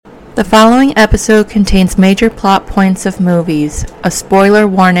The following episode contains major plot points of movies. A spoiler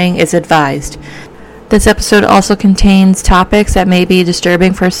warning is advised. This episode also contains topics that may be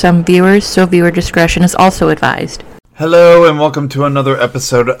disturbing for some viewers, so viewer discretion is also advised. Hello and welcome to another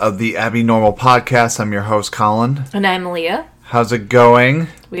episode of the Abby Normal Podcast. I'm your host, Colin. And I'm Leah. How's it going?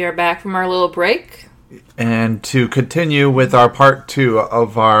 We are back from our little break. And to continue with our part 2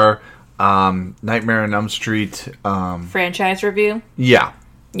 of our Nightmare on Elm Street franchise review? Yeah.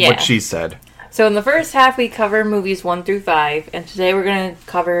 What she said. So in the first half we cover movies 1 through 5, and today we're going to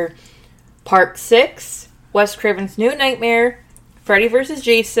cover part 6, Wes Craven's New Nightmare, Freddy VS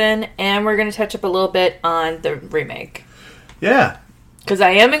Jason, and we're going to touch up a little bit on the remake. Yeah. Because I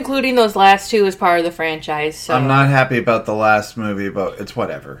am including those last two as part of the franchise. So. I'm not happy about the last movie, but it's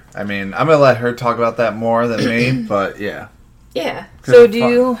whatever. I mean, I'm going to let her talk about that more than me, but yeah. Yeah. So do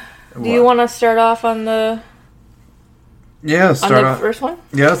you want to start off on the... Yeah, let's start off. First one?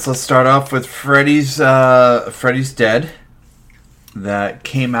 Yes, let's start off with Freddy's Dead. That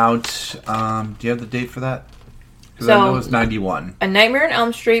came out, do you have the date for that? Because I know it was 91. A Nightmare on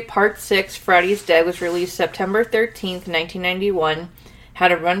Elm Street Part 6, Freddy's Dead, was released September 13th, 1991.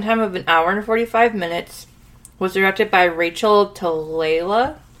 Had a runtime of an hour and 45 minutes. Was directed by Rachel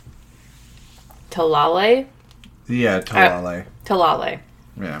Talalay? Yeah, Talalay. Talalay.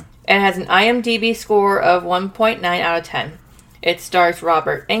 Yeah. And has an IMDb score of 1.9 out of 10. It stars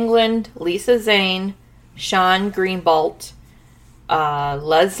Robert Englund, Lisa Zane, Sean Greenblatt,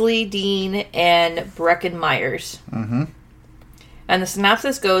 Leslie Dean, and Breckin Myers. Mm-hmm. And the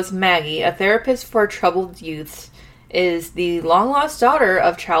synopsis goes, Maggie, a therapist for troubled youths, is the long-lost daughter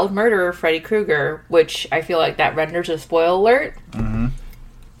of child murderer Freddy Krueger, which I feel like that renders a spoiler alert. Mm-hmm.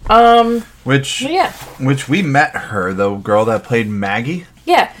 Which we met her, the girl that played Maggie.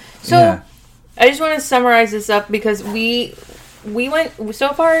 Yeah. So, I just want to summarize this up because we went, so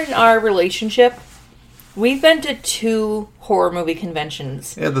far in our relationship, we've been to 2 horror movie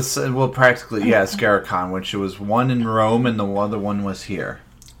conventions. Yeah, practically, Scaricon, which was one in Rome and the other one was here.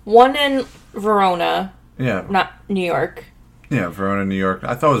 One in Verona. Yeah. Not New York. Yeah, Verona, New York.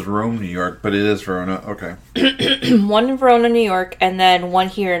 I thought it was Rome, New York, but it is Verona. Okay. One in Verona, New York, and then one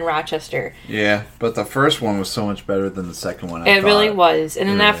here in Rochester. Yeah, but the first one was so much better than the second one, It really was. And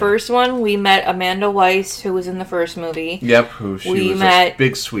in that first one, we met Amanda Weiss, who was in the first movie. Yep, she was a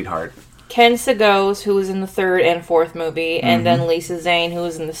big sweetheart. Ken Sagos, who was in the 3rd and 4th movie, and then Lisa Zane, who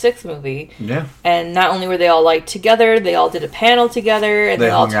was in the 6th movie. Yeah. And not only were they all together, they all did a panel together, and they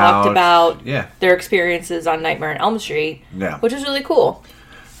all talked about their experiences on Nightmare on Elm Street, which was really cool.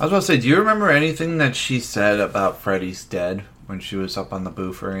 I was about to say, do you remember anything that she said about Freddy's Dead when she was up on the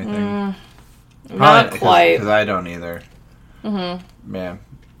booth or anything? Not quite. Because I don't either. Mm-hmm. Yeah.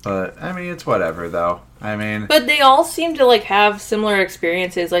 But, I mean, it's whatever, though. I mean... But they all seem to, have similar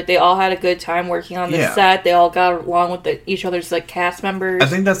experiences. They all had a good time working on the set. They all got along with each other's, cast members. I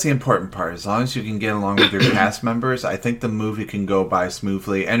think that's the important part. As long as you can get along with your cast members, I think the movie can go by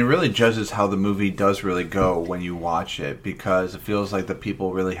smoothly. And it really judges how the movie does really go when you watch it. Because it feels like the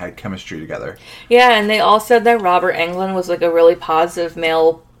people really had chemistry together. Yeah, and they all said that Robert Englund was, a really positive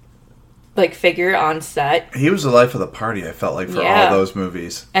male figure on set. He was the life of the party, I felt like, for all those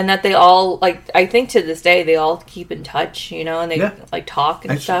movies. And that they all, I think to this day, they all keep in touch, and they, talk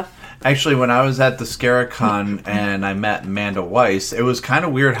and stuff. Actually, when I was at the Scaricon and I met Amanda Weiss, it was kind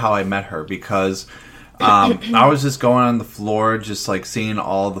of weird how I met her because I was just going on the floor, just, seeing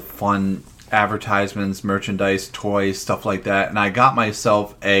all the fun advertisements, merchandise, toys, stuff like that. And I got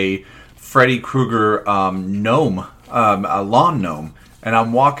myself a Freddy Krueger gnome, a lawn gnome. And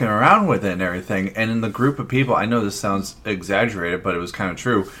I'm walking around with it and everything. And in the group of people, I know this sounds exaggerated, but it was kind of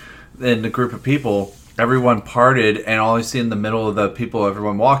true. In the group of people, everyone parted, and all I see in the middle of the people,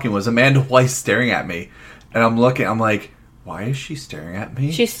 everyone walking, was Amanda Weiss staring at me. And I'm looking, I'm like, why is she staring at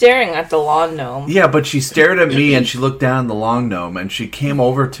me? She's staring at the lawn gnome. Yeah, but she stared at me, and she looked down at the lawn gnome, and she came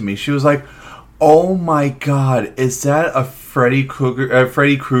over to me. She was like, oh my God, is that a Freddy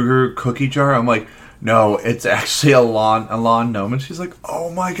Krueger cookie jar? I'm like, no, it's actually a lawn gnome. And she's like,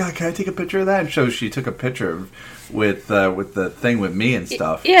 oh my God, can I take a picture of that? And so she took a picture with the thing with me and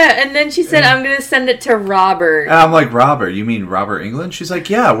stuff. Yeah, and then she said, I'm going to send it to Robert. And I'm like, Robert? You mean Robert Englund? She's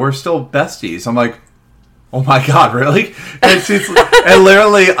like, yeah, we're still besties. I'm like, oh my God, really? And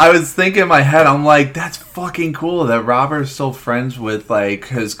literally, I was thinking in my head, I'm like, that's fucking cool that Robert's still friends with,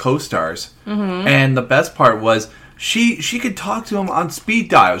 his co-stars. Mm-hmm. And the best part was, she could talk to him on speed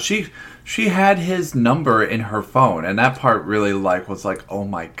dial. She had his number in her phone, and that part really was oh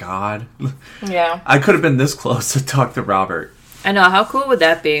my God. Yeah. I could have been this close to talk to Robert. I know. How cool would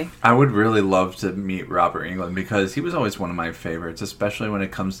that be? I would really love to meet Robert Englund because he was always one of my favorites, especially when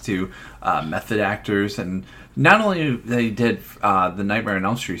it comes to method actors. And not only that he did the Nightmare on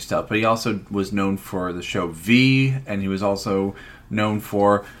Elm Street stuff, but he also was known for the show V, and he was also known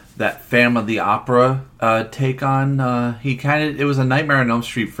for that Phantom of the Opera take on. It was a Nightmare on Elm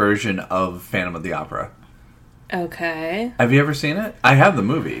Street version of Phantom of the Opera. Okay. Have you ever seen it? I have the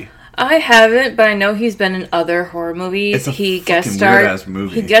movie. I haven't, but I know he's been in other horror movies. It's a weird-ass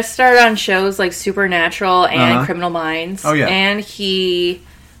movie. He guest starred on shows like Supernatural and Criminal Minds. Oh, yeah. And he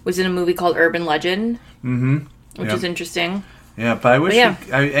was in a movie called Urban Legend, which is interesting. Yeah, but I wish...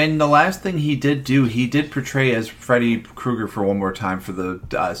 and the last thing he did portray as Freddy Krueger for one more time for the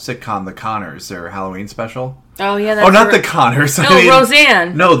sitcom The Connors, their Halloween special. Oh, yeah. That's not The Connors. No,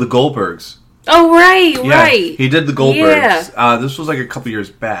 Roseanne. No, The Goldbergs. Oh, right. He did the Goldbergs. Yeah. This was like a couple years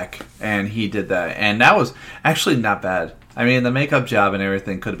back, and he did that. And that was actually not bad. I mean, the makeup job and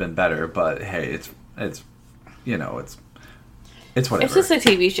everything could have been better, but hey, it's whatever. It's just a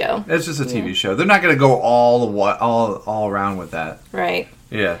TV show. It's just a TV show. They're not going to go all around with that. Right.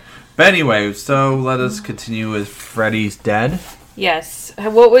 Yeah. But anyway, so let us continue with Freddy's Dead. Yes.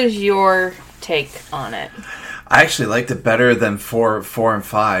 What was your take on it? I actually liked it better than 4 and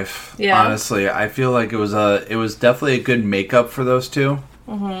 5. Yeah. Honestly, I feel like it was definitely a good makeup for those two.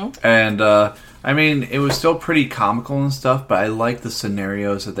 Mm-hmm. And I mean, it was still pretty comical and stuff, but I like the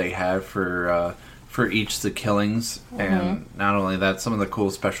scenarios that they had for each of the killings. Mm-hmm. And not only that, some of the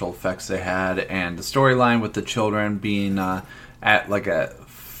cool special effects they had, and the storyline with the children being at like a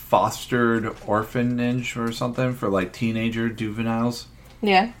fostered orphanage or something for like teenager juveniles.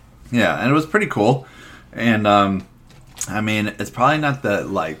 Yeah. Yeah, and it was pretty cool. And, I mean, it's probably not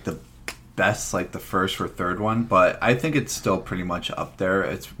the best, like, the first or third one, but I think it's still pretty much up there.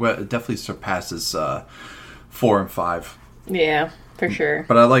 It definitely surpasses 4 and 5. Yeah, for sure.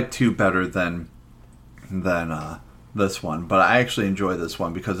 But I like 2 better than this one. But I actually enjoy this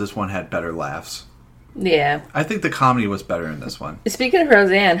one because this one had better laughs. Yeah. I think the comedy was better in this one. Speaking of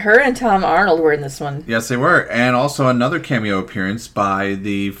Roseanne, her and Tom Arnold were in this one. Yes, they were. And also another cameo appearance by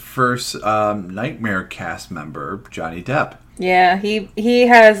the first Nightmare cast member, Johnny Depp. Yeah, he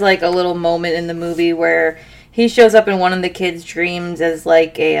has like a little moment in the movie where he shows up in one of the kids' dreams as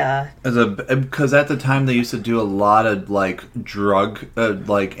like because at the time they used to do a lot of like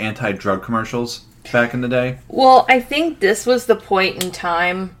anti-drug commercials back in the day. Well, I think this was the point in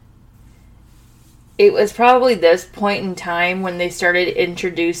time. It was probably this point in time when they started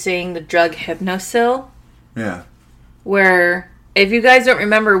introducing the drug Hypnosil. Yeah. Where, if you guys don't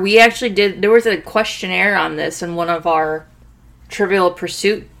remember, we actually there was a questionnaire on this in one of our Trivial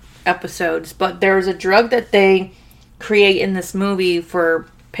Pursuit episodes. But there was a drug that they create in this movie for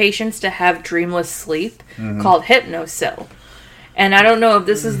patients to have dreamless sleep called Hypnosil. And I don't know if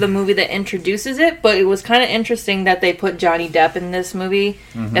this is the movie that introduces it, but it was kind of interesting that they put Johnny Depp in this movie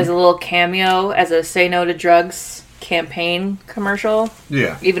as a little cameo, as a Say No to Drugs campaign commercial.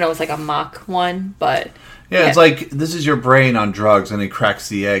 Yeah. Even though it was like a mock one, but... Yeah, it's like, this is your brain on drugs, and he cracks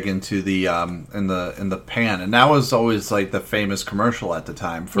the egg into the in the pan. And that was always like the famous commercial at the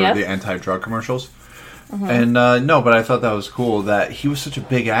time for the anti-drug commercials. And but I thought that was cool that he was such a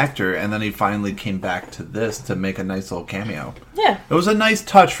big actor, and then he finally came back to this to make a nice little cameo. Yeah. It was a nice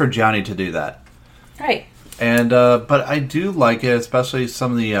touch for Johnny to do that. Right. And but I do like it, especially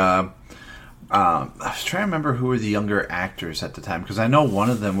some of the... I was trying to remember who were the younger actors at the time, because I know one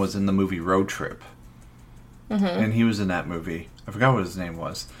of them was in the movie Road Trip. And he was in that movie. I forgot what his name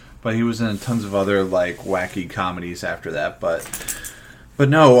was. But he was in tons of other like wacky comedies after that, But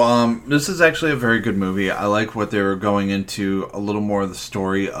no, this is actually a very good movie. I like what they were going into, a little more of the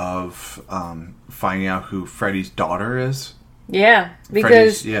story of finding out who Freddy's daughter is. Yeah,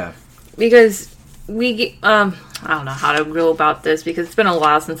 because we I don't know how to go about this because it's been a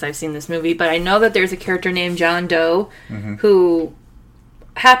while since I've seen this movie, but I know that there's a character named John Doe who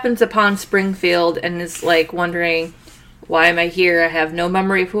happens upon Springfield and is like wondering, why am I here? I have no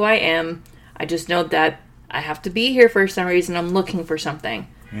memory of who I am. I just know that I have to be here for some reason. I'm looking for something.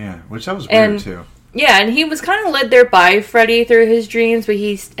 Yeah, which that was weird too. Yeah, and he was kind of led there by Freddy through his dreams, but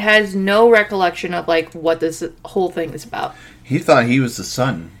he has no recollection of like what this whole thing is about. He thought he was the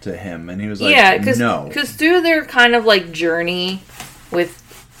son to him, and he was like, no. Because through their kind of like journey with,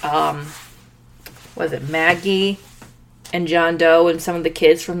 was it Maggie and John Doe and some of the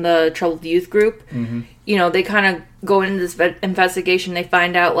kids from the Troubled Youth group, you know, they kind of go into this investigation. They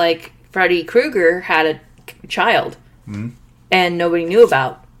find out like Freddy Krueger had a child and nobody knew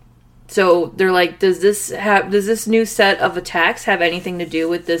about. So they're like, does this new set of attacks have anything to do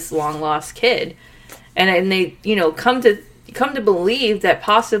with this long lost kid? And they, you know, come to come to believe that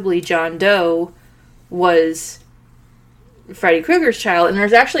possibly John Doe was Freddy Krueger's child. And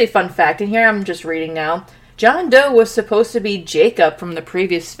there's actually a fun fact in here I'm just reading now. John Doe was supposed to be Jacob from the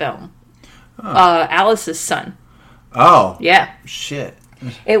previous film. Alice's son. Oh. Yeah. Shit.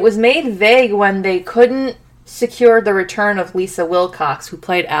 It was made vague when they couldn't secure the return of Lisa Wilcox, who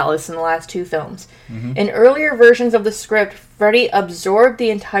played Alice in the last 2 films. Mm-hmm. In earlier versions of the script, Freddy absorbed the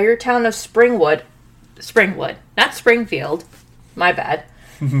entire town of Springwood, not Springfield, my bad,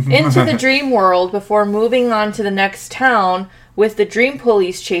 into the dream world before moving on to the next town with the dream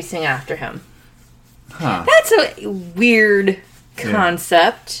police chasing after him. Huh. That's a weird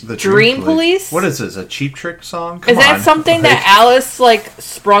concept. The Dream police? What is this, a Cheap Trick song? Is that something that Alice,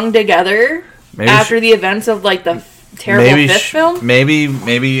 sprung together after the events of, the terrible 5th film?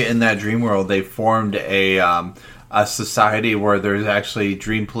 Maybe in that dream world they formed a society where there's actually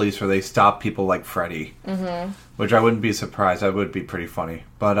dream police where they stop people like Freddy. Mm-hmm. Which I wouldn't be surprised. That would be pretty funny.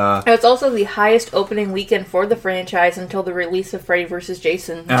 But it's also the highest opening weekend for the franchise until the release of Freddy vs.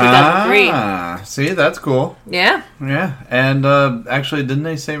 Jason in 2003. See, that's cool. Yeah. Yeah. And actually, didn't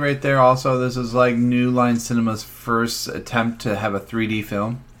they say right there also this is New Line Cinema's first attempt to have a 3D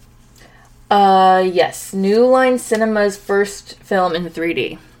film? Yes. New Line Cinema's first film in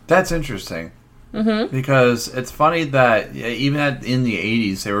 3D. That's interesting. Mm-hmm. Because it's funny that even in the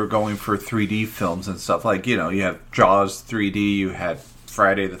 80s, they were going for 3D films and stuff. You have Jaws 3D, you had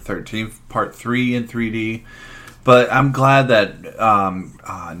Friday the 13th Part 3 in 3D. But I'm glad that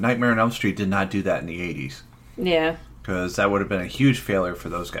Nightmare on Elm Street did not do that in the 80s. Yeah. Because that would have been a huge failure for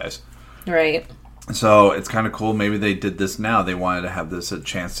those guys. Right. So it's kind of cool. Maybe they did this now. They wanted to have this a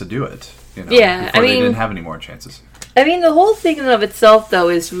chance to do it. Yeah, before they didn't have any more chances. I mean, the whole thing in and of itself, though,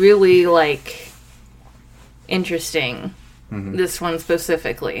 is really, interesting. Mm-hmm. This one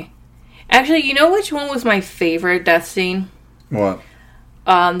specifically. Actually, you know which one was my favorite death scene? What?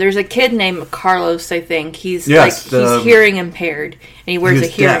 There's a kid named Carlos, I think. He's he's hearing impaired, and he wears a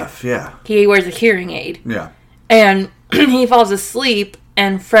hearing. Deaf, yeah. He wears a hearing aid. Yeah. And he falls asleep,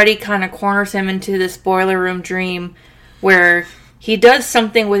 and Freddy kind of corners him into this boiler room dream where he does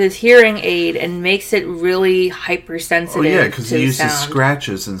something with his hearing aid and makes it really hypersensitive. Oh, yeah, because he uses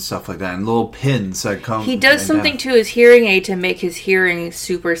scratches and stuff like that and little pins that come. He does something to his hearing aid to make his hearing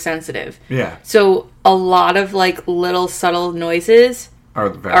super sensitive. Yeah. So a lot of little subtle noises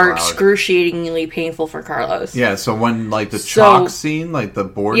are excruciatingly painful for Carlos. Yeah, so when chalk scene, the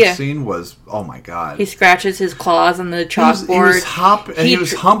board scene was, oh my god. He scratches his claws on the chalkboard. He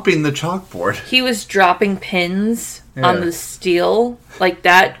was humping the chalkboard. He was dropping pins on the steel.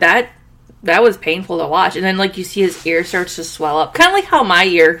 That was painful to watch. And then you see his ear starts to swell up. Kind of like how my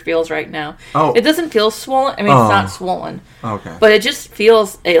ear feels right now. Oh. It doesn't feel swollen. I mean, it's not swollen. Okay. But it just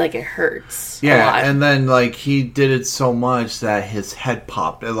feels like it hurts. Yeah, a lot. And then he did it so much that his head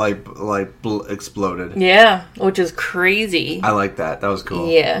popped. It exploded. Yeah, which is crazy. I like that. That was cool.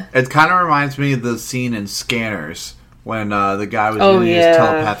 Yeah. It kind of reminds me of the scene in Scanners when the guy was using his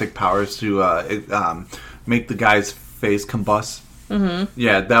telepathic powers to make the guy's face combust. Mm-hmm.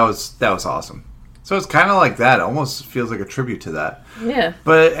 Yeah, that was awesome. So it's kind of like that. It almost feels like a tribute to that. Yeah.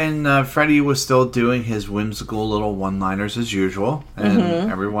 But Freddy was still doing his whimsical little one-liners as usual, and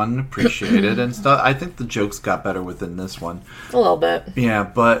everyone appreciated and stuff. I think the jokes got better within this one. A little bit. Yeah,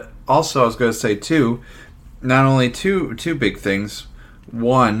 but also I was going to say too, not only two big things.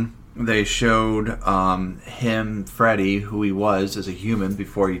 One, they showed him, Freddy, who he was as a human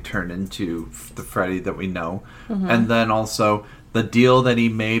before he turned into the Freddy that we know, and then also the deal that he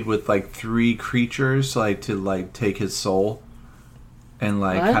made with 3 creatures to take his soul and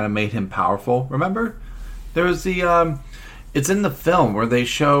kind of made him powerful. Remember? There was the it's in the film where they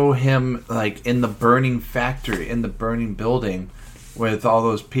show him in the burning factory, in the burning building with all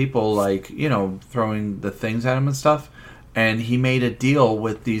those people throwing the things at him and stuff, and he made a deal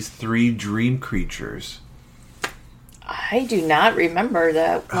with these 3 dream creatures. I do not remember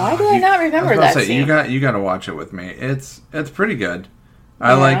that. Why do I not remember that scene? You got to watch it with me. It's pretty good.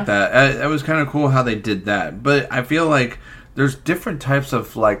 I like that. It was kind of cool how they did that. But I feel like there's different types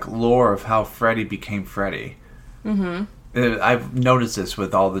of lore of how Freddy became Freddy. Mm-hmm. I've noticed this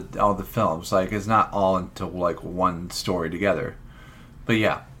with all the films. It's not all into one story together. But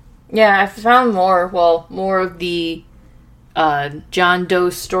yeah. Yeah, I found more of the John Doe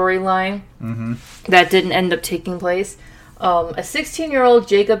storyline that didn't end up taking place. A 16-year-old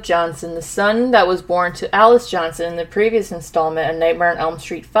Jacob Johnson, the son that was born to Alice Johnson in the previous installment of Nightmare on Elm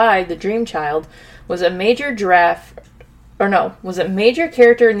Street 5, The Dream Child, was a major character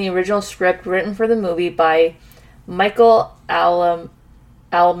in the original script written for the movie by Michael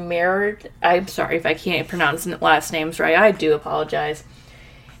Almirad. I'm sorry if I can't pronounce last names right. I do apologize.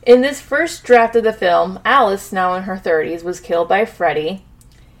 In this first draft of the film, Alice, now in her 30s, was killed by Freddy.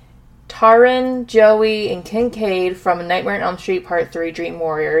 Taryn, Joey, and Kincaid from Nightmare on Elm Street Part 3 Dream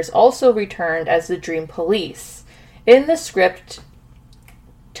Warriors also returned as the Dream Police. In the script,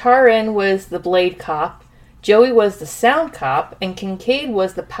 Taryn was the Blade Cop, Joey was the Sound Cop, and Kincaid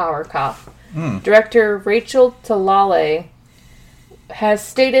was the Power Cop. Director Rachel Talalay has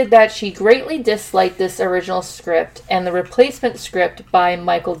stated that she greatly disliked this original script, and the replacement script by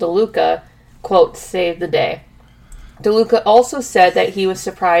Michael DeLuca, quote, saved the day. DeLuca also said that he was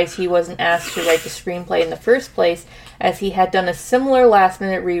surprised he wasn't asked to write the screenplay in the first place, as he had done a similar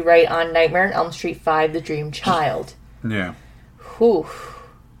last-minute rewrite on Nightmare on Elm Street 5, The Dream Child. Yeah. Whew.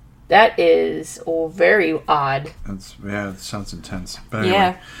 That is very odd. It sounds intense. But anyway,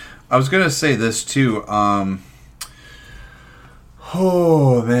 yeah. I was going to say this, too.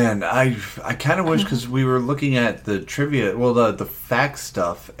 Oh, man. I kind of wish, because we were looking at the trivia, well, the fact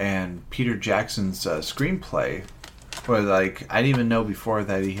stuff, and Peter Jackson's screenplay. But, like, I didn't even know before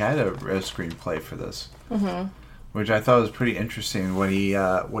that he had a screenplay for this. Mm-hmm. Which I thought was pretty interesting what he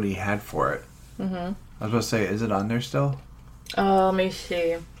had for it. Mm-hmm. I was about to say, is it on there still? Let me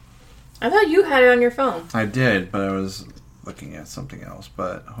see. I thought you had it on your phone. I did, but I was looking at something else.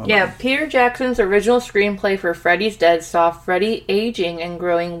 But hold on. Peter Jackson's original screenplay for Freddy's Dead saw Freddy aging and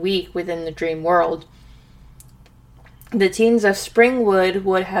growing weak within the dream world. The teens of Springwood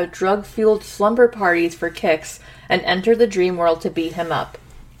would have drug-fueled slumber parties for kicks and enter the dream world to beat him up.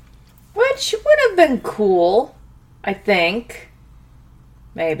 Which would have been cool, I think.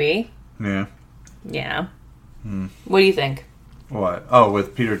 Maybe. Yeah. Yeah. What do you think? What? Oh,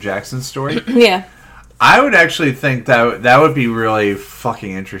 with Peter Jackson's story? Yeah. I would actually think that would be really fucking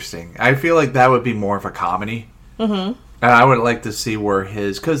interesting. I feel like that would be more of a comedy. Mm-hmm. And I would like to see where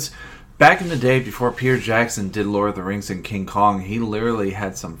because back in the day, before Peter Jackson did Lord of the Rings and King Kong, he literally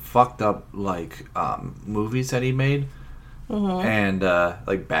had some fucked up, like, movies that he made. Mm-hmm. And,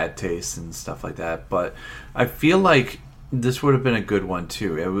 like, Bad Taste and stuff like that. But I feel like this would have been a good one,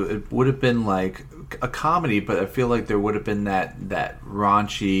 too. It would have been, like, a comedy, but I feel like there would have been that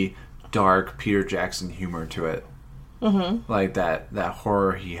raunchy, dark Peter Jackson humor to it. Mm-hmm. Like that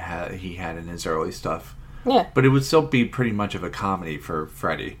horror he had in his early stuff. Yeah. But it would still be pretty much of a comedy for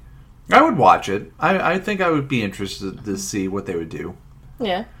Freddy. I would watch it. I think I would be interested to see what they would do.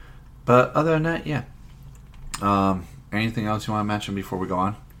 Yeah. But other than that, yeah. Anything else you want to mention before we go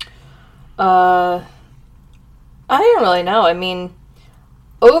on? I don't really know. I mean,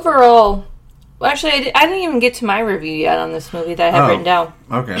 overall... Well, actually, I didn't even get to my review yet on this movie that I have written down.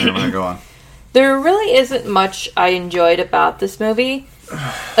 Okay, I'm going to go on. There really isn't much I enjoyed about this movie.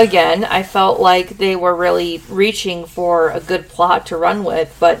 Again, I felt like they were really reaching for a good plot to run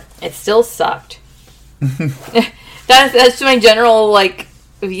with, but it still sucked. That's my general, like,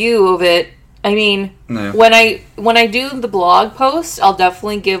 view of it. I mean, yeah. when I do the blog post, I'll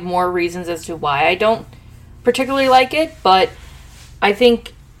definitely give more reasons as to why I don't particularly like it, but I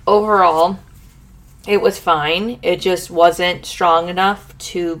think overall it was fine. It just wasn't strong enough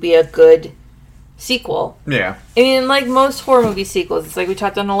to be a good sequel. Yeah. I mean, like most horror movie sequels, it's like we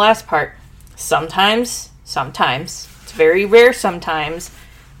talked on the last part. Sometimes, it's very rare sometimes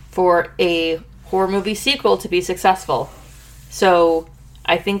for a horror movie sequel to be successful. So,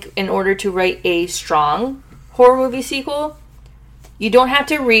 I think in order to write a strong horror movie sequel, you don't have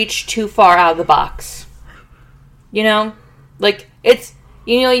to reach too far out of the box. You know? Like, it's...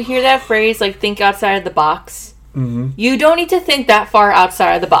 You know, you hear that phrase, like, think outside of the box. Mm-hmm. You don't need to think that far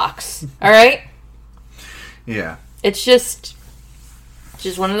outside of the box. All right? Yeah. It's just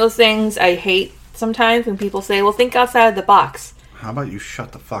one of those things I hate sometimes when people say, well, think outside of the box. How about you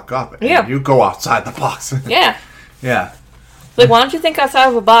shut the fuck up and you go outside the box? Yeah. Yeah. Like, why don't you think outside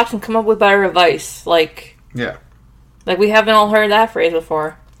of a box and come up with better advice? Like... Yeah. Like, we haven't all heard that phrase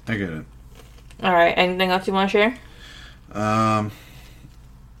before. I get it. All right. Anything else you want to share?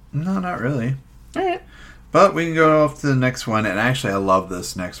 No, not really. All right. But we can go off to the next one. And actually, I love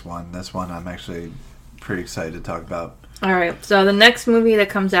this next one. This one I'm actually pretty excited to talk about. All right. So the next movie that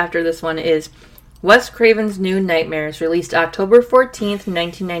comes after this one is Wes Craven's New Nightmares, released October 14th,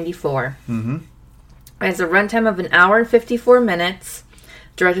 1994. Mm-hmm. It has a runtime of 1 hour and 54 minutes,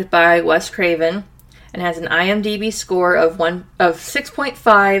 directed by Wes Craven, and has an IMDb score of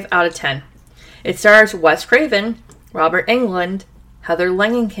 6.5 out of 10. It stars Wes Craven, Robert Englund, Heather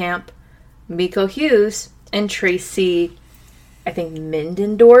Langenkamp, Miko Hughes, and Tracy, I think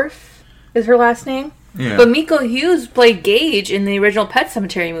Mindendorf is her last name. Yeah. But Miko Hughes played Gage in the original Pet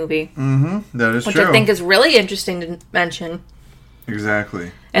Sematary movie. Mm-hmm. That is which true. I think is really interesting to mention.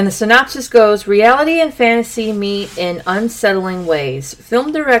 Exactly. And the synopsis goes, reality and fantasy meet in unsettling ways.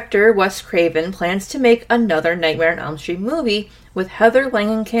 Film director Wes Craven plans to make another Nightmare on Elm Street movie with Heather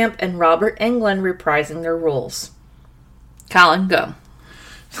Langenkamp and Robert Englund reprising their roles. Colin, go.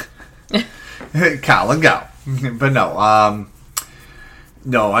 Colin, go. But no,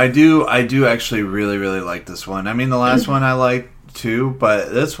 no, I do actually really, really like this one. I mean, the last one I liked too,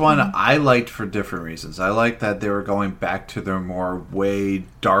 but this one I liked for different reasons. I liked that they were going back to their more way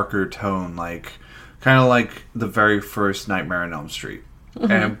darker tone, like kind of like the very first Nightmare on Elm Street.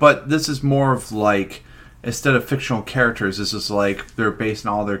 But this is more of like, instead of fictional characters, this is like they're basing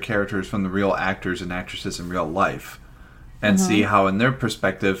all their characters from the real actors and actresses in real life, and see how in their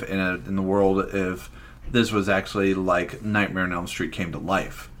perspective in the world, if this was actually like Nightmare on Elm Street came to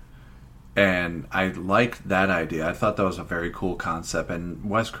life. And I liked that idea. I thought that was a very cool concept. And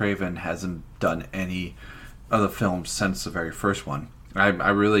Wes Craven hasn't done any of the films since the very first one. I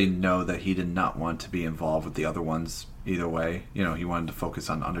really know that he did not want to be involved with the other ones either way. You know, he wanted to focus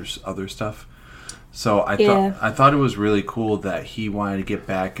on other stuff. So I thought it was really cool that he wanted to get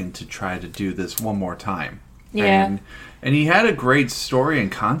back and to try to do this one more time. Yeah. And he had a great story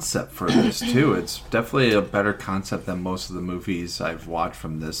and concept for this too. It's definitely a better concept than most of the movies I've watched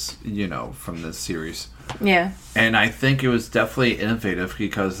from this, from this series. Yeah. And I think it was definitely innovative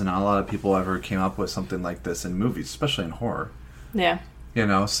because not a lot of people ever came up with something like this in movies, especially in horror. Yeah.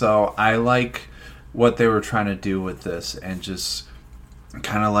 So I like what they were trying to do with this, and just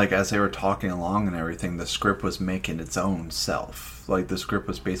kind of like as they were talking along and everything, the script was making its own self. Like the script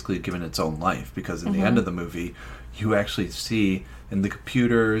was basically given its own life, because in the end of the movie, you actually see in the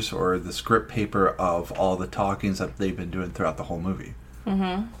computers or the script paper of all the talkings that they've been doing throughout the whole movie.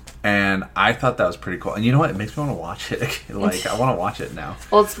 And I thought that was pretty cool. And you know what? It makes me want to watch it. Like, I want to watch it now.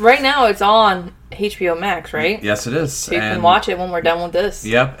 Well, right now it's on HBO Max, right? Yes, it is. So you can watch it when we're done with this.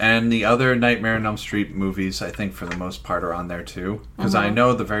 Yep, and the other Nightmare on Elm Street movies, I think for the most part, are on there too. Because I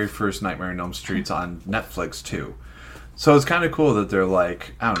know the very first Nightmare on Elm Street's on Netflix too. So it's kind of cool that they're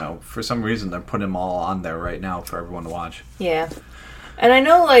like, I don't know, for some reason they're putting them all on there right now for everyone to watch. Yeah. And I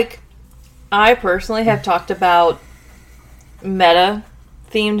know, like, I personally have talked about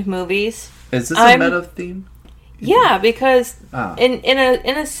meta-themed movies. Is this a meta-theme? Yeah, because in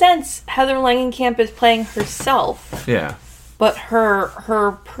a sense, Heather Langenkamp is playing herself. Yeah. But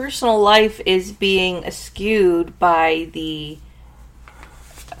her personal life is being skewed by the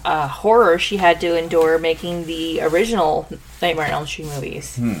horror she had to endure making the original Nightmare on Elm Street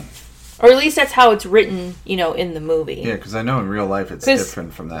movies. Or at least that's how it's written, in the movie. Yeah, because I know in real life it's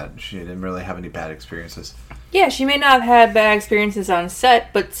different from that. She didn't really have any bad experiences. Yeah, she may not have had bad experiences on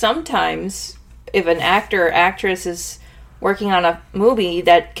set, but sometimes if an actor or actress is working on a movie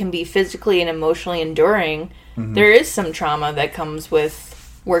that can be physically and emotionally enduring, there is some trauma that comes with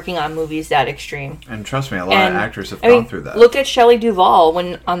working on movies that extreme. And trust me, a lot of actors have gone through that. Look at Shelley Duvall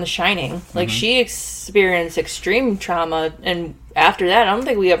on The Shining. Like, she experienced extreme trauma, and after that, I don't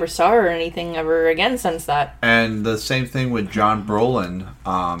think we ever saw her or anything ever again since that. And the same thing with John Brolin.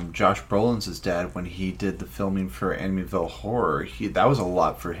 Josh Brolin's his dad, when he did the filming for Amityville Horror, that was a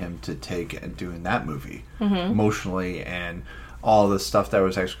lot for him to take and doing that movie emotionally, and all the stuff that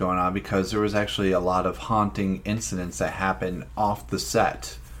was actually going on, because there was actually a lot of haunting incidents that happened off the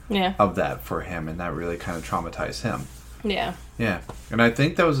set of that for him, and that really kind of traumatized him. Yeah. Yeah. And I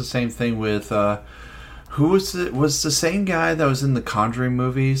think that was the same thing with who was it? Was the same guy that was in the Conjuring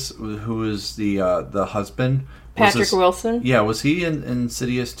movies, who was the husband? Patrick Wilson? Yeah, was he in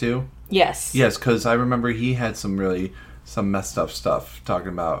Insidious too? Yes. Yes, because I remember he had some messed up stuff talking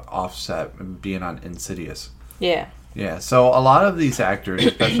about Offset and being on Insidious. Yeah. Yeah, so a lot of these actors,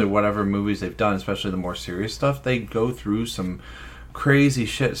 especially whatever movies they've done, especially the more serious stuff, they go through some crazy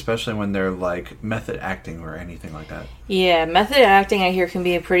shit, especially when they're like method acting or anything like that. Yeah, method acting I hear can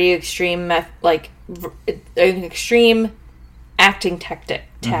be a pretty extreme, an extreme acting tactic.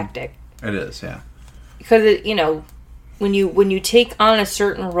 It is, yeah. Because when you take on a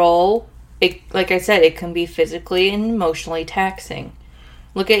certain role, it, like I said, it can be physically and emotionally taxing.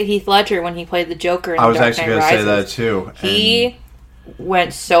 Look at Heath Ledger when he played the Joker in The Dark Knight Rises. I was actually going to say that too. He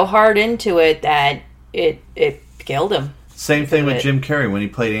went so hard into it that it killed him. Same thing with Jim Carrey when he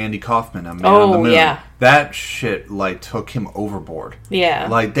played Andy Kaufman on Man on the Moon. Yeah. That shit took him overboard. Yeah.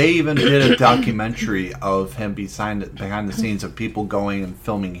 They even did a documentary of him behind the scenes of people going and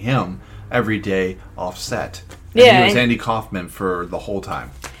filming him every day off set. And he was Andy Kaufman for the whole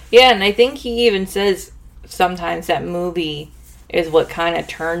time. Yeah, and I think he even says sometimes that movie is what kind of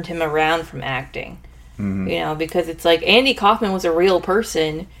turned him around from acting. Because it's like Andy Kaufman was a real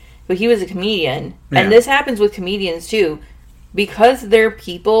person, but he was a comedian. Yeah. And this happens with comedians too. because they're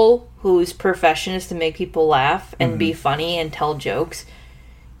people whose profession is to make people laugh and be funny and tell jokes,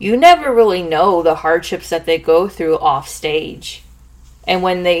 you never really know the hardships that they go through off stage. And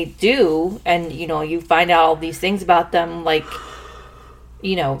when they do, and, you know, you find out all these things about them, like,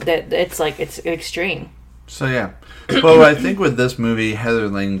 you know, that it's extreme. So, yeah. Well, I think with this movie, Heather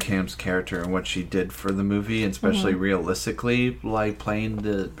Langenkamp's character and what she did for the movie, and especially realistically, like, playing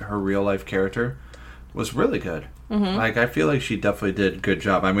her real-life character, was really good. Like, I feel like she definitely did a good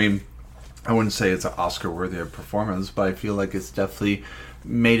job. I mean, I wouldn't say it's an Oscar-worthy performance, but I feel like it's definitely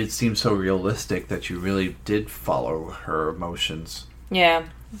made it seem so realistic that you really did follow her emotions. Yeah.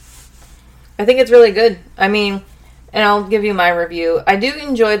 I think it's really good. I mean, and I'll give you my review. I do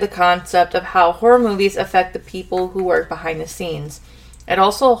enjoy the concept of how horror movies affect the people who work behind the scenes. It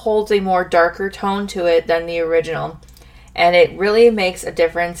also holds a more darker tone to it than the original. And it really makes a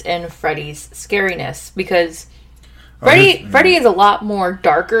difference in Freddy's scariness. Because Freddy is a lot more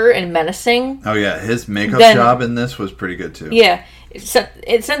darker and menacing. Oh, yeah. His makeup job in this was pretty good, too. Yeah.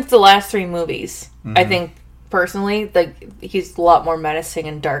 Since the last 3 movies, I think, personally, like, he's a lot more menacing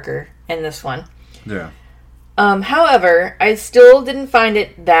and darker in this one. Yeah. However, I still didn't find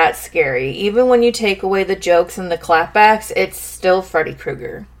it that scary. Even when you take away the jokes and the clapbacks, it's still Freddy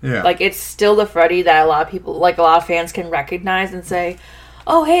Krueger. Yeah. Like, it's still the Freddy that a lot of people, like, a lot of fans can recognize and say,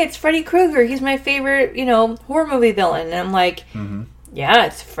 oh, hey, it's Freddy Krueger. He's my favorite, you know, horror movie villain. And I'm like, yeah,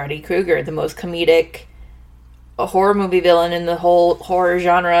 it's Freddy Krueger, the most comedic horror movie villain in the whole horror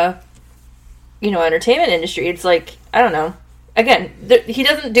genre, you know, entertainment industry. It's like, I don't know. Again, he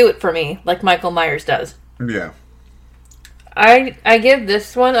doesn't do it for me like Michael Myers does. Yeah. I give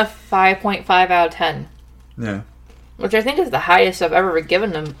this one a 5.5 out of 10. Yeah. Which I think is the highest I've ever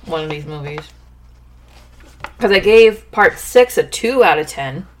given them one of these movies. Because I gave part 6 a 2 out of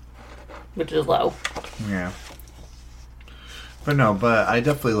 10. Which is low. Yeah. But I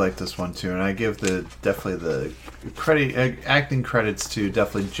definitely like this one too. And I give definitely the acting credits to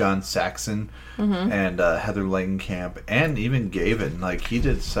definitely John Saxon and Heather Langenkamp and even Gavin. Like, he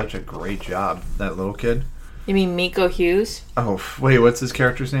did such a great job, that little kid. You mean Miko Hughes? Oh, wait, what's his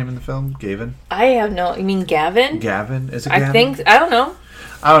character's name in the film? Gavin? I have no... You mean Gavin? Gavin? Is it Gavin? I think... I don't know.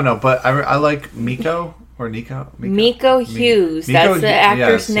 I don't know, but I like Miko or Nico? Miko Hughes. That's the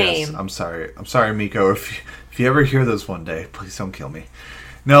actor's name. Yes. I'm sorry, Miko. If you ever hear this one day, please don't kill me.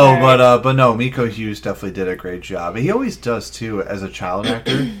 No, right. But no, Miko Hughes definitely did a great job. He always does too as a child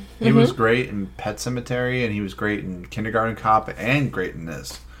actor. He was great in Pet Sematary, and he was great in Kindergarten Cop, and great in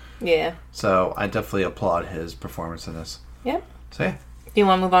this. Yeah. So I definitely applaud his performance in this. Yep. So yeah. Do you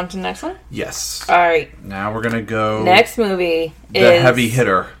want to move on to the next one? Yes. All right. Now we're gonna go. Next movie is the heavy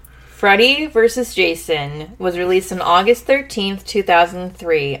hitter. Freddy vs. Jason was released on August 13th,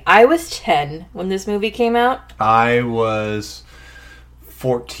 2003. I was 10 when this movie came out. I was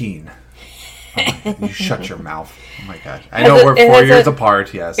 14. Oh, you shut your mouth. Oh my god. I know we're 4 years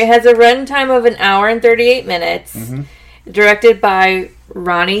apart, yes. It has a runtime of 1 hour and 38 minutes. Directed by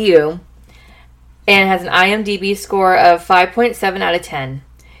Ronnie Yu. And has an IMDb score of 5.7 out of 10.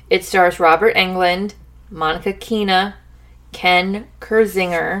 It stars Robert Englund, Monica Keena, Ken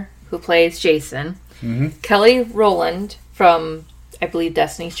Kersinger, who plays Jason, Kelly Rowland from, I believe,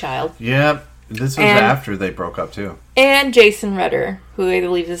 Destiny's Child. Yep. This was after they broke up, too. And Jason Ritter, who I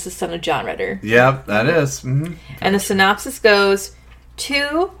believe is the son of John Ritter. Yep, that is. And the synopsis goes,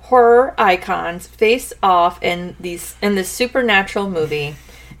 2 horror icons face off in this supernatural movie.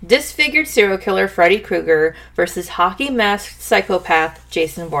 Disfigured serial killer Freddy Krueger versus hockey-masked psychopath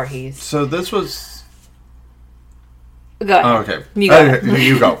Jason Voorhees. So this was... Go ahead. Oh, okay. You go.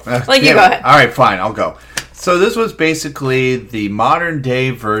 You go. You go ahead. All right, fine. I'll go. So this was basically the modern-day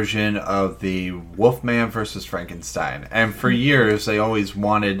version of the Wolfman versus Frankenstein. And for years, they always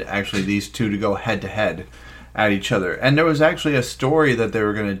wanted, actually, these two to go head-to-head at each other. And there was actually a story that they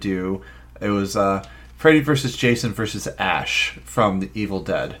were going to do. It was Freddy versus Jason versus Ash from The Evil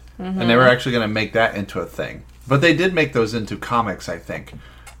Dead. And they were actually going to make that into a thing. But they did make those into comics, I think.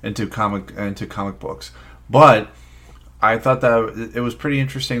 Into comic books. But... I thought that it was pretty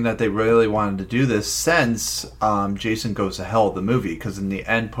interesting that they really wanted to do this since Jason Goes to Hell, the movie. Because in the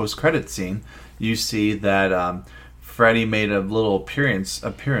end post-credit scene, you see that Freddy made a little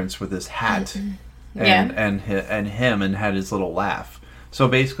appearance with his hat and him and had his little laugh. So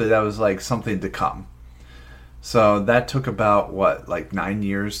basically that was like something to come. So that took about, 9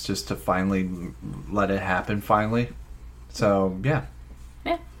 years just to finally let it happen finally. So, yeah.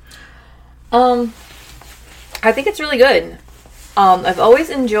 Yeah. I think it's really good. I've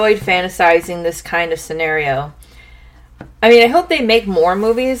always enjoyed fantasizing this kind of scenario. I mean, I hope they make more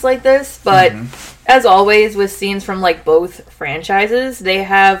movies like this, but as always with scenes from like both franchises, they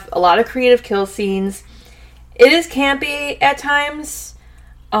have a lot of creative kill scenes. It is campy at times,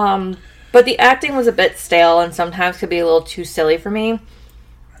 but the acting was a bit stale and sometimes could be a little too silly for me.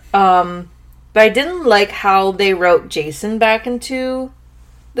 But I didn't like how they wrote Jason back into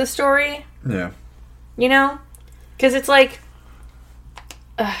the story. Yeah. You know? Because it's like,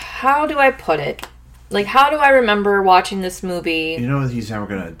 how do I put it? Like, how do I remember watching this movie? You know he's never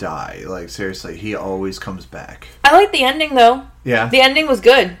gonna die. Like, seriously, he always comes back. I like the ending, though. Yeah. The ending was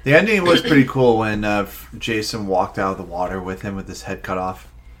good. The ending was pretty cool when Jason walked out of the water with him with his head cut off.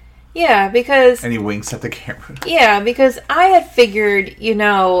 Yeah, because... And he winks at the camera. Yeah, because I had figured, you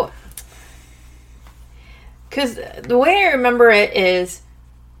know... Because the way I remember it is,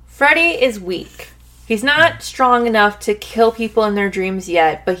 Freddy is weak. He's not strong enough to kill people in their dreams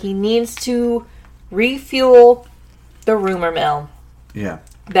yet, but he needs to refuel the rumor mill. Yeah.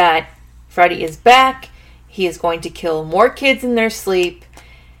 That Freddy is back, he is going to kill more kids in their sleep,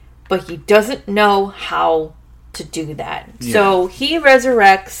 but he doesn't know how to do that. Yeah. So he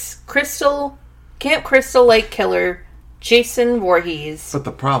resurrects Camp Crystal Lake Killer Jason Voorhees. But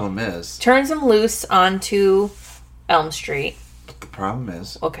the problem is... Turns him loose onto Elm Street. But the problem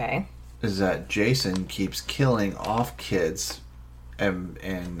is... Okay. Is that Jason keeps killing off kids,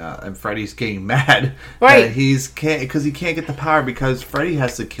 and Freddy's getting mad. Right. Because he can't get the power because Freddy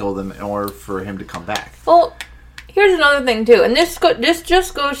has to kill them in order for him to come back. Well, here's another thing too, and this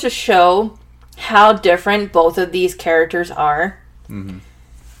just goes to show how different both of these characters are.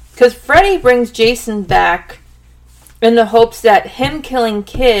 Because Freddy brings Jason back in the hopes that him killing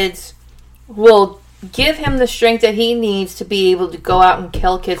kids will give him the strength that he needs to be able to go out and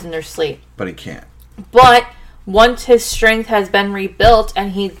kill kids in their sleep. But he can't. But once his strength has been rebuilt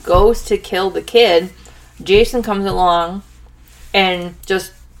and he goes to kill the kid, Jason comes along and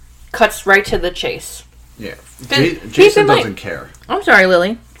just cuts right to the chase. Yeah. Jason doesn't care. I'm sorry,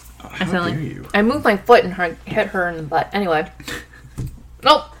 Lily. How dare you? I moved my foot and hit her in the butt. Anyway.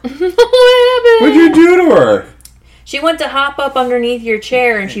 Nope. What happened? What'd you do to her? She went to hop up underneath your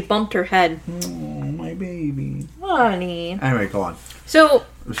chair and she bumped her head. Oh, my baby. Honey. Anyway, go on. So,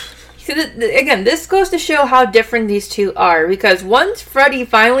 again, this goes to show how different these two are. Because once Freddy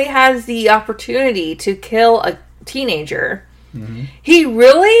finally has the opportunity to kill a teenager, he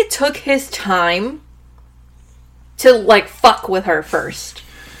really took his time to, like, fuck with her first.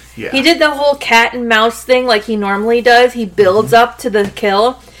 Yeah. He did the whole cat and mouse thing like he normally does. He builds up to the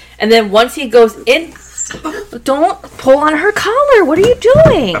kill. And then once he goes in... Don't pull on her collar. What are you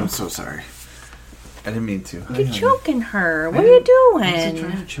doing? I'm so sorry. I didn't mean to. You're choking her. What are you doing? I wasn't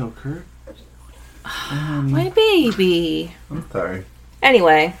trying to choke her. My baby. I'm sorry.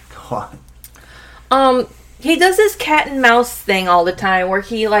 Anyway. Go on. He does this cat and mouse thing all the time where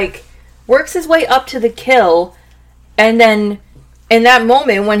he, like, works his way up to the kill, and then in that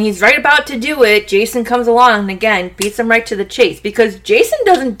moment when he's right about to do it, Jason comes along and again beats him right to the chase because Jason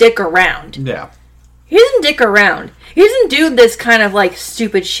doesn't dick around. Yeah. He doesn't dick around. He doesn't do this kind of, like,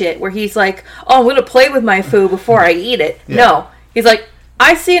 stupid shit where he's like, oh, I'm going to play with my food before I eat it. Yeah. No. He's like,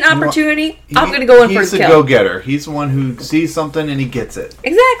 I see an opportunity, I'm going to go in for a kill. He's the go-getter. He's the one who sees something and he gets it.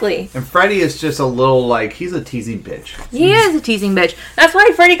 Exactly. And Freddy is just a little, like, he's a teasing bitch. He is a teasing bitch. That's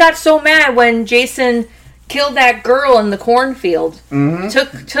why Freddy got so mad when Jason killed that girl in the cornfield.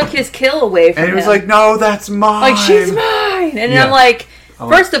 Took his kill away from him. And he was like, no, that's mine. Like, she's mine. And I'm like...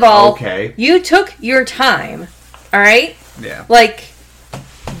 First of all, you took your time, all right? Yeah. Like,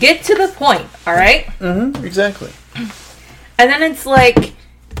 get to the point, all right? Exactly. And then it's like,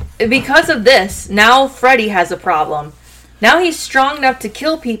 because of this, now Freddy has a problem. Now he's strong enough to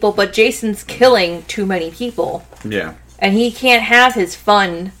kill people, but Jason's killing too many people. Yeah. And he can't have his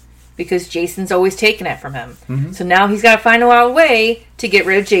fun because Jason's always taking it from him. So now he's got to find a way to get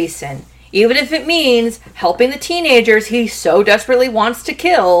rid of Jason. Even if it means helping the teenagers he so desperately wants to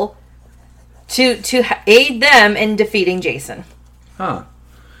kill to aid them in defeating Jason. Huh.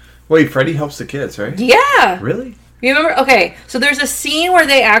 Wait, Freddy helps the kids, right? Yeah. Really? You remember? Okay, so there's a scene where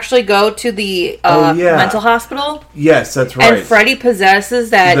they actually go to the mental hospital. Yes, that's right. And Freddy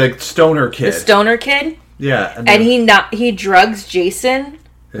possesses the stoner kid. The stoner kid. Yeah. And he drugs Jason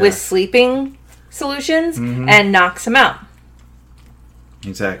with sleeping solutions and knocks him out.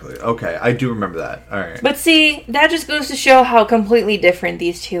 Exactly. Okay, I do remember that. All right. But see, that just goes to show how completely different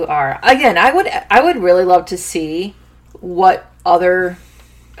these two are. Again, I would really love to see what other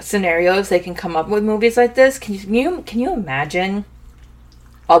scenarios they can come up with movies like this. Can you imagine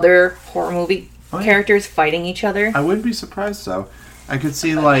other horror movie characters fighting each other? I wouldn't be surprised though. I could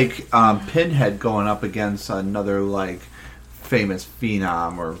see like Pinhead going up against another like famous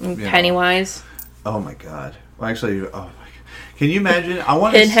phenom or Pennywise. Oh my god. Well, actually, oh my god. Can you imagine? I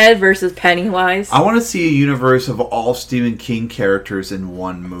want Pinhead versus Pennywise. I want to see a universe of all Stephen King characters in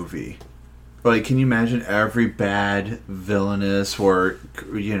one movie. Like, can you imagine every bad, villainous, or,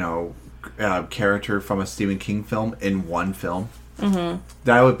 character from a Stephen King film in one film? Mm-hmm.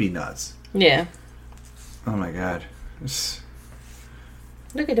 That would be nuts. Yeah. Oh my god.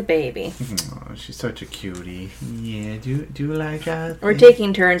 Look at the baby. Oh, she's such a cutie. Yeah, do you like that? We're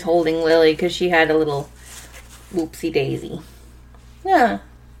taking turns holding Lily because she had a little whoopsie daisy. Yeah.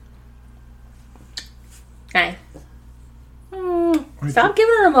 Hi. Stop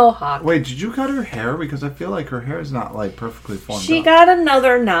giving her a mohawk. Wait, did you cut her hair? Because I feel like her hair is not like perfectly formed. She got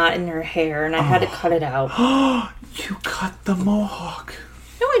another knot in her hair, and I had to cut it out. You cut the mohawk.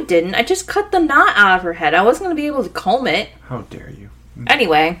 No, I didn't. I just cut the knot out of her head. I wasn't going to be able to comb it. How dare you?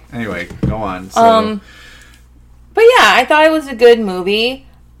 Anyway, go on. So. But yeah, I thought it was a good movie.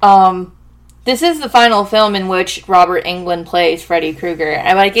 This is the final film in which Robert Englund plays Freddy Krueger,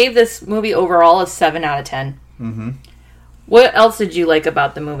 and I gave this movie overall a 7 out of 10. Mm-hmm. What else did you like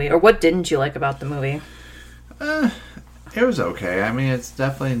about the movie, or what didn't you like about the movie? It was okay. I mean, it's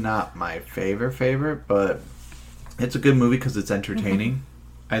definitely not my favorite, but it's a good movie because it's entertaining.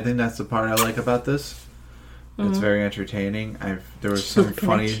 Mm-hmm. I think that's the part I like about this. Mm-hmm. It's very entertaining. There was some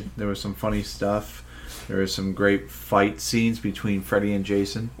funny stuff. There was some great fight scenes between Freddy and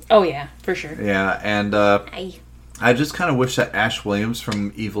Jason. Oh yeah, for sure. Yeah, and I just kind of wish that Ash Williams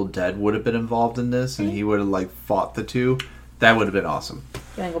from Evil Dead would have been involved in this, and he would have fought the two. That would have been awesome.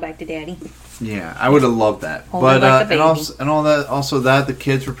 You want to go back to Daddy? Yeah, I would have loved that. Also the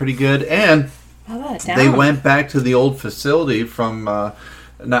kids were pretty good, and they went back to the old facility from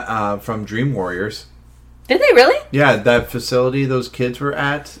Dream Warriors. Did they really? Yeah, that facility those kids were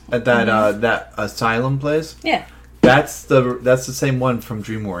at that that asylum place. Yeah, that's the same one from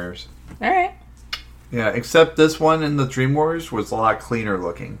Dream Warriors. All right. Yeah, except this one in the Dream Warriors was a lot cleaner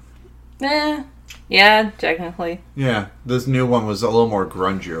looking. Yeah, technically. Yeah, this new one was a little more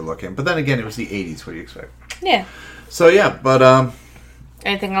grungier looking. But then again, it was the 80s. What do you expect? Yeah. So, yeah, but...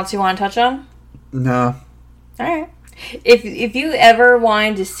 anything else you want to touch on? No. Alright. If you ever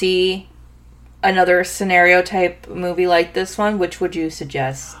wanted to see another scenario type movie like this one, which would you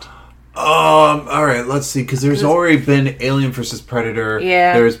suggest? Alright, let's see. Because there's already been Alien vs. Predator.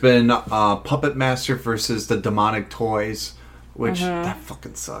 Yeah. There's been Puppet Master versus the Demonic Toys, which, that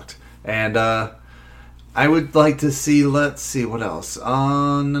fucking sucked. And, I would like to see, let's see, what else?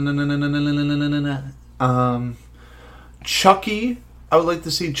 Chucky. I would like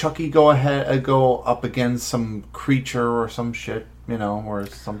to see Chucky go up against some creature or some shit, or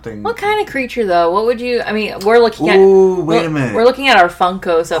something. What kind of creature, though? What would you, I mean, we're looking at... Ooh, wait a minute. We're looking at our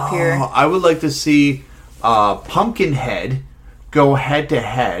Funkos up here. I would like to see Pumpkinhead go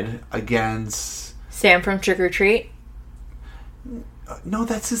head-to-head against... Sam from Trick or Treat? No,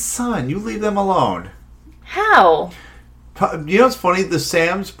 that's his son. You leave them alone. How? You know what's funny? The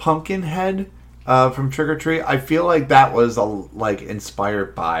Sam's Pumpkinhead from Trick or Treat. I feel like that was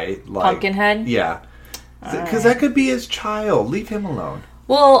inspired by Pumpkinhead. Yeah, because that could be his child. Leave him alone.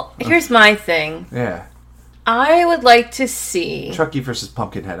 Well, here's my thing. Yeah. I would like to see Chucky versus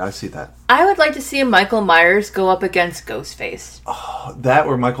Pumpkinhead. I see that. I would like to see Michael Myers go up against Ghostface. Oh, that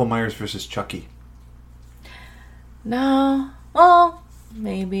or Michael Myers versus Chucky. No. Well,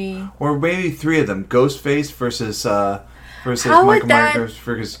 maybe. Or maybe three of them. Ghostface versus Michael Myers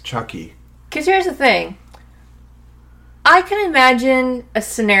versus Chucky. Because here's the thing. I can imagine a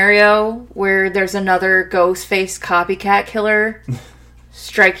scenario where there's another Ghostface copycat killer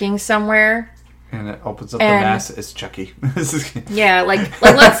striking somewhere. And it opens up the mask. It's Chucky. Yeah, like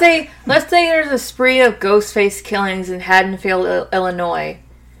let's say there's a spree of Ghostface killings in Haddonfield, Illinois.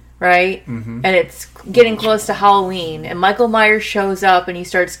 Right? Mm-hmm. And it's getting close to Halloween. And Michael Myers shows up and he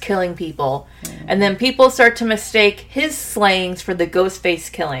starts killing people. Mm-hmm. And then people start to mistake his slayings for the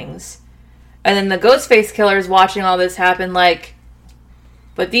Ghostface killings. And then the Ghostface killer is watching all this happen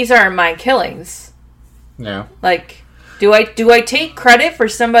but these aren't my killings. Yeah. Do I take credit for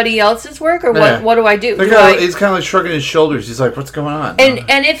somebody else's work? Or what do I do? He's kind of shrugging his shoulders. He's like, what's going on?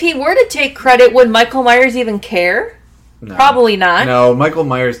 And if he were to take credit, would Michael Myers even care? No. Probably not. No, Michael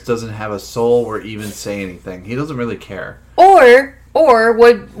Myers doesn't have a soul or even say anything. He doesn't really care. Or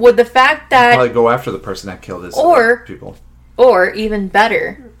would the fact that... He'd probably go after the person that killed his people. Or, even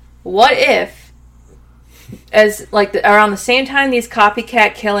better, what if, around the same time these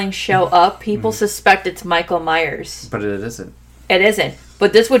copycat killings show up, people suspect it's Michael Myers. But it isn't. It isn't.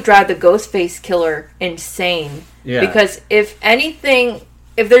 But this would drive the Ghostface killer insane. Yeah. Because if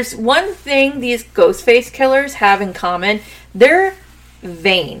there's one thing these Ghostface killers have in common, they're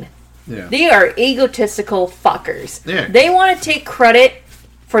vain. Yeah. They are egotistical fuckers. Yeah. They want to take credit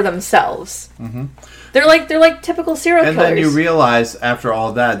for themselves. Mm-hmm. They're like typical serial killers. And then you realize after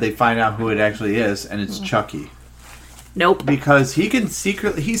all that, they find out who it actually is, and it's Chucky. Nope. Because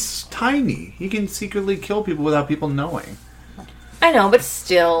he's tiny. He can secretly kill people without people knowing. I know, but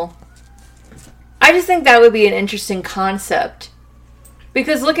still. I just think that would be an interesting concept.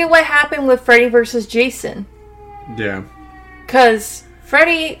 Because look at what happened with Freddy vs. Jason. Yeah. Because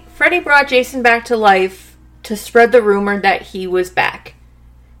Freddy brought Jason back to life to spread the rumor that he was back.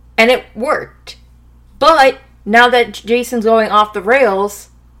 And it worked. But now that Jason's going off the rails,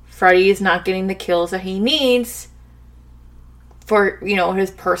 Freddy is not getting the kills that he needs for,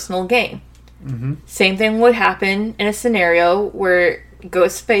 his personal gain. Mm-hmm. Same thing would happen in a scenario where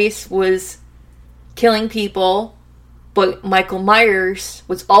Ghostface was killing people, but Michael Myers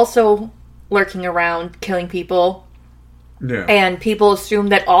was also lurking around killing people. Yeah. And people assume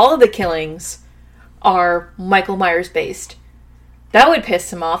that all of the killings are Michael Myers based. That would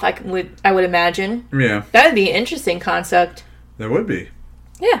piss him off, I would imagine. Yeah. That would be an interesting concept. That would be.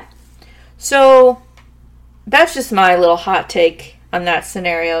 Yeah. So, that's just my little hot take on that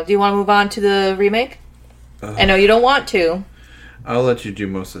scenario. Do you want to move on to the remake? I know you don't want to. I'll let you do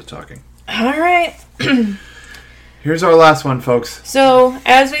most of the talking. Alright. Here's our last one, folks. So,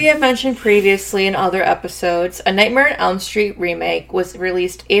 as we have mentioned previously in other episodes, A Nightmare on Elm Street remake was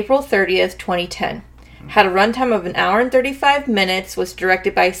released April 30th, 2010. Had a runtime of 1 hour and 35 minutes, was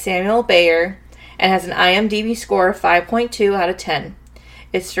directed by Samuel Bayer, and has an IMDb score of 5.2 out of 10.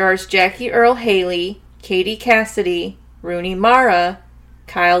 It stars Jackie Earle Haley, Katie Cassidy, Rooney Mara,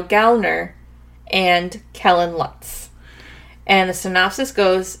 Kyle Gallner, and Kellen Lutz. And the synopsis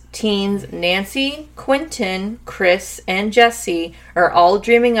goes, teens Nancy, Quentin, Chris, and Jesse are all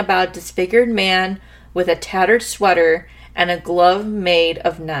dreaming about a disfigured man with a tattered sweater and a glove made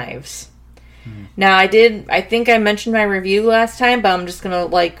of knives. Now, I think I mentioned my review last time, but I'm just going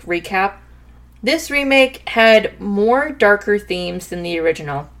to, recap. This remake had more darker themes than the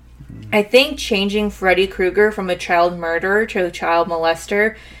original. I think changing Freddy Krueger from a child murderer to a child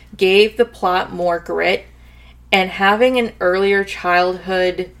molester gave the plot more grit, and having an earlier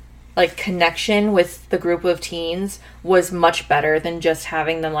childhood, connection with the group of teens was much better than just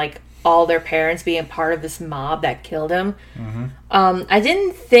having them, all their parents being part of this mob that killed him. Mm-hmm. I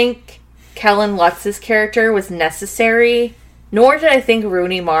didn't think Kellen Lutz's character was necessary, nor did I think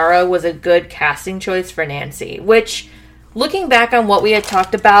Rooney Mara was a good casting choice for Nancy, which, looking back on what we had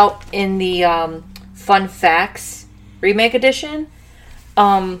talked about in the Fun Facts Remake Edition,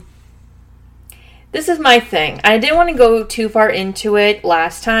 this is my thing. I didn't want to go too far into it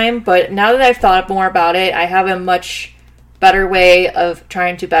last time, but now that I've thought more about it, I have a much better way of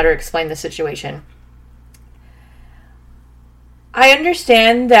trying to better explain the situation. I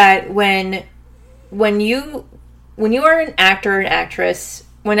understand that when you are an actor or an actress,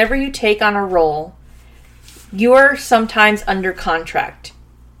 whenever you take on a role, you are sometimes under contract.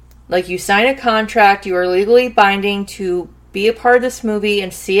 You sign a contract, you are legally binding to be a part of this movie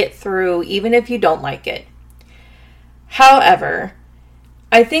and see it through, even if you don't like it. However,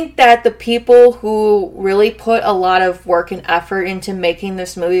 I think that the people who really put a lot of work and effort into making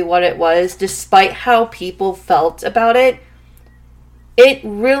this movie what it was, despite how people felt about it, it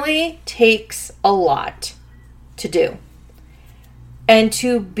really takes a lot to do. And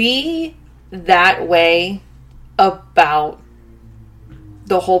to be that way about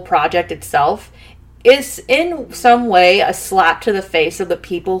the whole project itself is in some way a slap to the face of the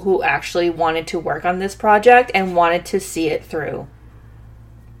people who actually wanted to work on this project and wanted to see it through.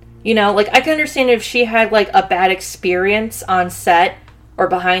 I can understand if she had a bad experience on set or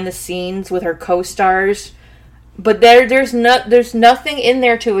behind the scenes with her co-stars, but there's nothing in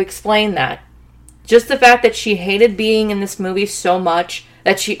there to explain that. Just the fact that she hated being in this movie so much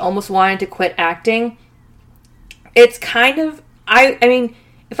that she almost wanted to quit acting. It's kind of... I mean,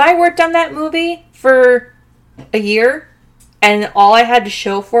 if I worked on that movie for a year and all I had to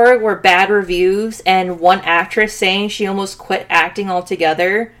show for it were bad reviews and one actress saying she almost quit acting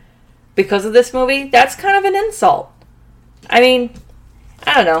altogether because of this movie, that's kind of an insult. I mean,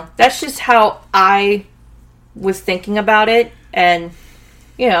 I don't know. That's just how I was thinking about it. And,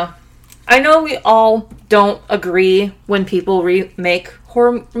 I know we all don't agree when people remake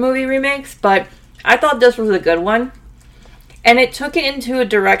horror movie remakes, but I thought this was a good one. And it took it into a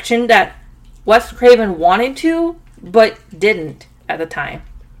direction that Wes Craven wanted to, but didn't at the time.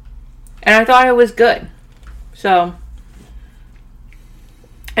 And I thought it was good. So,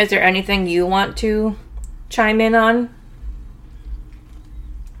 is there anything you want to chime in on?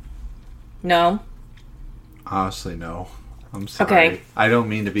 No? Honestly, no. I'm sorry. Okay. I don't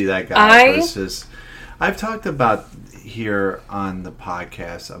mean to be that guy. It's just, I've talked about here on the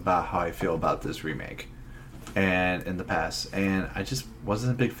podcast about how I feel about this remake, and in the past, and I just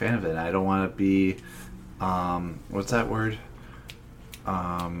wasn't a big fan of it. I don't want to be, what's that word?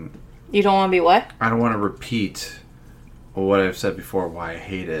 You don't want to be what? I don't want to repeat what I've said before. Why I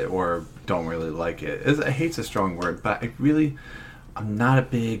hate it or don't really like it. Hate's a strong word, but I'm not a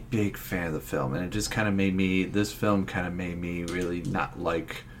big fan of the film, and it just kind of made me. This film kind of made me really not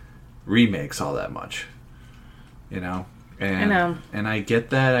like remakes all that much. You know. And, I know. And I get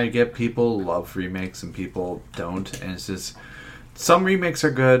that. I get people love remakes and people don't. And it's just, some remakes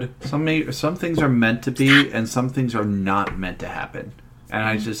are good. Some things are meant to be, and some things are not meant to happen. And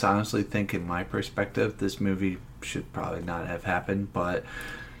I just honestly think, in my perspective, this movie should probably not have happened. But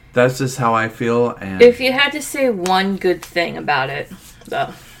that's just how I feel. And if you had to say one good thing about it,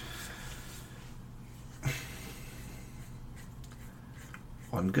 though.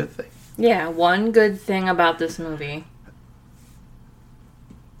 One good thing? Yeah, one good thing about this movie.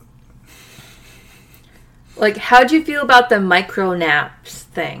 Like, how'd you feel about the micro naps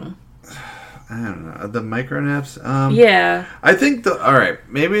thing? I don't know. The micro naps? Yeah. I think alright,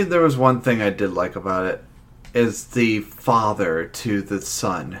 maybe there was one thing I did like about it, is the father to the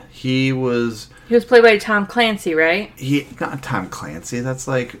son. He was played by Tom Clancy, right? Not Tom Clancy. That's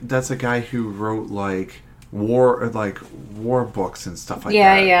a guy who wrote war books and stuff like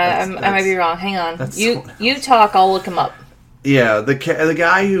that. Yeah. I might be wrong. Hang on. You talk. I'll look him up. Yeah, the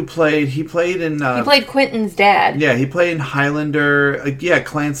guy who played in... he played Quentin's dad. Yeah, he played in Highlander.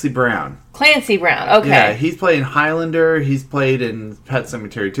 Clancy Brown. Clancy Brown, okay. Yeah, he's played in Highlander. He's played in Pet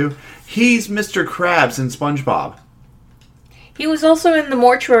Sematary 2. He's Mr. Krabs in SpongeBob. He was also in the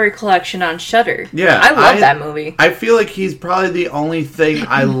Mortuary Collection on Shudder. Yeah. I love that movie. I feel like he's probably the only thing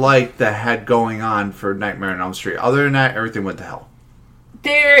I liked that had going on for Nightmare on Elm Street. Other than that, everything went to hell.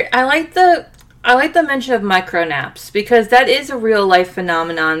 I like the mention of micronaps, because that is a real life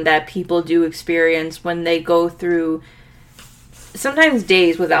phenomenon that people do experience when they go through sometimes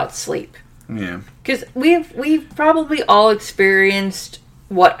days without sleep. Yeah. Because we've probably all experienced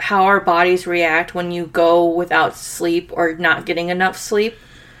how our bodies react when you go without sleep or not getting enough sleep.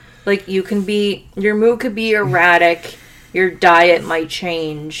 Like, your mood could be erratic, your diet might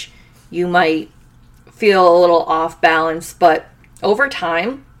change, you might feel a little off balance, but over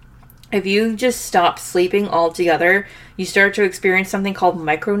time, if you just stop sleeping altogether, you start to experience something called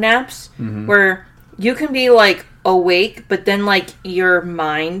micronaps, where you can be, awake, but then, your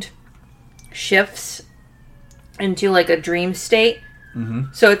mind shifts into, a dream state.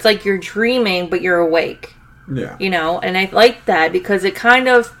 Mm-hmm. So it's like you're dreaming, but you're awake. Yeah. And I like that because it kind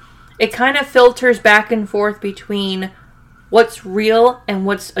of filters back and forth between what's real and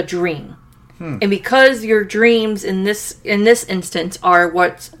what's a dream. And because your dreams in this instance are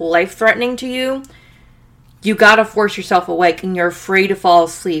what's life-threatening to you, you gotta force yourself awake, and you're afraid to fall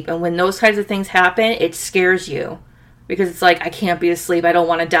asleep. And when those kinds of things happen, it scares you. Because it's like, I can't be asleep, I don't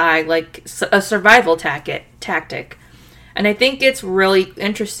want to die, like a survival tactic. And I think it's really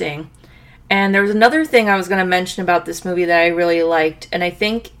interesting. And there was another thing I was going to mention about this movie that I really liked, and I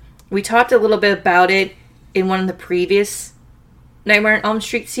think we talked a little bit about it in one of the previous Nightmare on Elm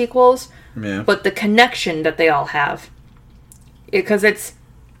Street sequels. Yeah. But the connection that they all have. Because it's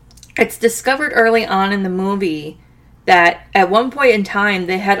discovered early on in the movie that at one point in time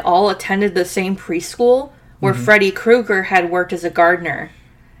they had all attended the same preschool where Freddy Krueger had worked as a gardener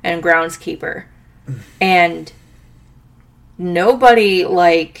and groundskeeper. And nobody,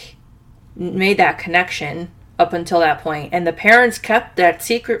 made that connection up until that point. And the parents kept that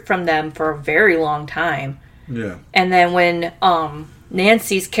secret from them for a very long time. Yeah. And then when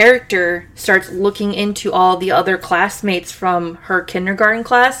Nancy's character starts looking into all the other classmates from her kindergarten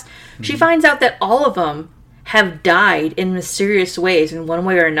class, she finds out that all of them have died in mysterious ways in one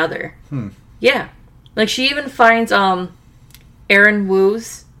way or another. Yeah. She even finds Aaron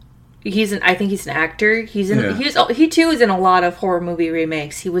Woo's. I think he's an actor. He too is in a lot of horror movie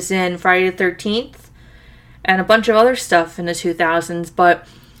remakes. He was in Friday the 13th and a bunch of other stuff in the 2000s, but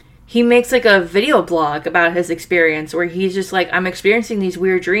he makes a video blog about his experience where he's just I'm experiencing these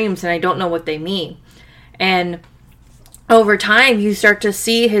weird dreams and I don't know what they mean. And over time you start to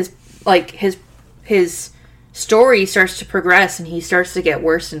see his story starts to progress, and he starts to get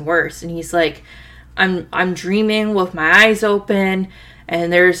worse and worse. And he's like, I'm dreaming with my eyes open,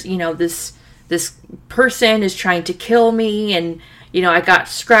 and there's, this person is trying to kill me, and, I got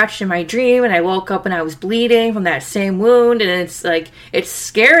scratched in my dream, and I woke up and I was bleeding from that same wound, and it's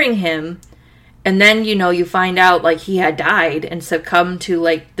scaring him. And then, you find out, he had died and succumbed to,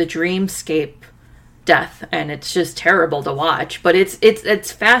 the dreamscape death, and it's just terrible to watch. But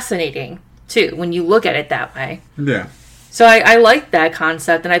it's fascinating too when you look at it that way. Yeah. So I liked that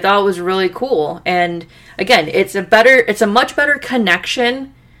concept, and I thought it was really cool. And again, it's a much better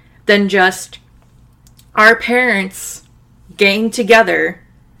connection than just our parents getting together,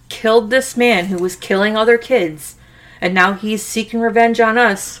 killed this man who was killing other kids, and now he's seeking revenge on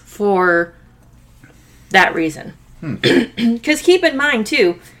us for that reason. Because keep in mind,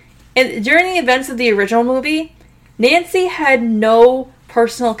 too, during the events of the original movie, Nancy had no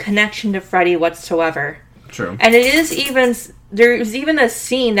personal connection to Freddy whatsoever. True. And there was even a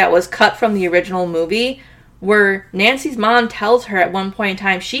scene that was cut from the original movie where Nancy's mom tells her at one point in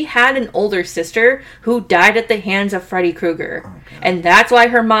time she had an older sister who died at the hands of Freddy Krueger. Okay. And that's why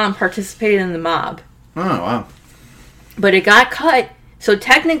her mom participated in the mob. Oh, wow. But it got cut, so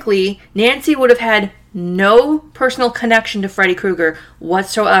technically Nancy would have had no personal connection to Freddy Krueger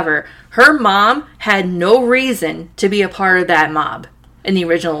whatsoever. Her mom had no reason to be a part of that mob in the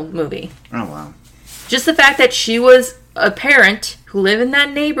original movie. Oh, wow. Just the fact that she was a parent who lived in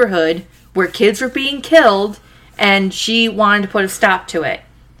that neighborhood where kids were being killed, and she wanted to put a stop to it.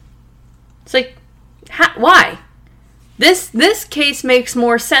 It's like, why? This case makes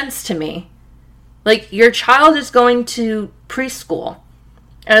more sense to me. Like, your child is going to preschool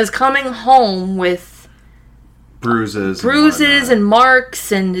and is coming home with bruises and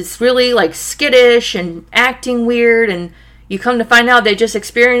marks, and is really like skittish and acting weird, and you come to find out they just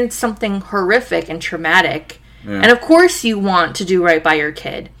experienced something horrific and traumatic. Yeah. And of course you want to do right by your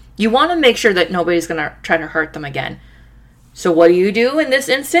kid. You want to make sure that nobody's going to try to hurt them again. So what do you do in this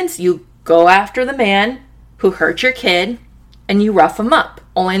instance? You go after the man who hurt your kid, and you rough him up.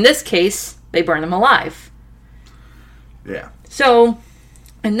 Only in this case, they burn him alive. Yeah. So,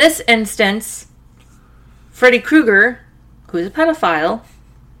 in this instance, Freddy Krueger, who's a pedophile,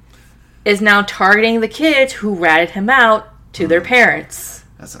 is now targeting the kids who ratted him out to their parents.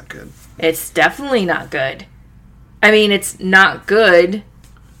 That's not good. It's definitely not good. I mean, it's not good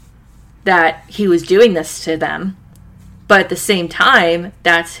that he was doing this to them, but at the same time,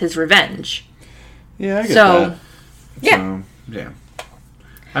 that's his revenge. Yeah, I get that. Yeah. So, yeah.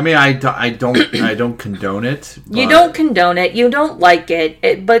 I mean, I don't condone it. But... You don't condone it. You don't like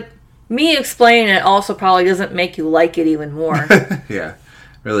it. But me explaining it also probably doesn't make you like it even more. Yeah.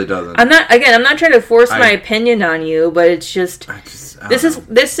 Really doesn't. I'm not trying to force my opinion on you, but it's just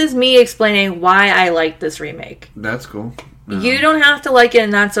this is me explaining why I like this remake. That's cool. You don't have to like it,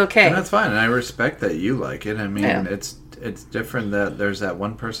 and that's okay. And that's fine, and I respect that you like it. I mean, it's different that there's that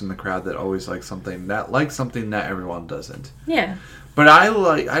one person in the crowd that always likes something that everyone doesn't. Yeah. But I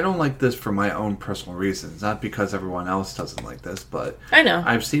don't like this for my own personal reasons, not because everyone else doesn't like this, but I know.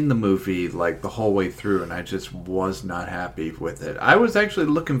 I've seen the movie like the whole way through, and I just was not happy with it. I was actually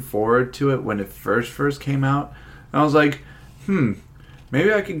looking forward to it when it first came out, and I was like,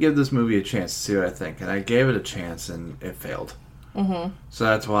 maybe I could give this movie a chance to see what I think, and I gave it a chance, and it failed. Mm-hmm. So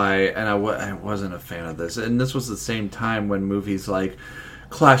that's why, and I wasn't a fan of this, and this was the same time when movies like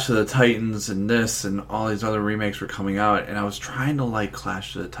Clash of the Titans and this and all these other remakes were coming out, and I was trying to like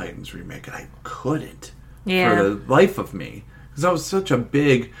Clash of the Titans remake, and I couldn't for the life of me, because I was such a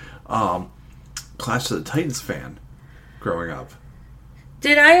big Clash of the Titans fan growing up.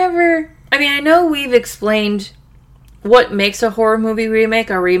 Did I ever... I mean, I know we've explained what makes a horror movie remake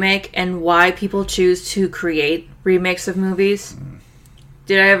a remake and why people choose to create remakes of movies.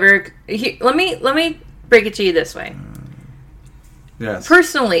 Did I ever... Let me break it to you this way. Yes.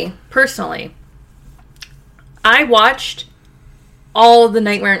 Personally, I watched all of the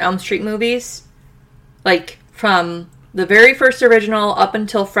Nightmare on Elm Street movies, like from the very first original up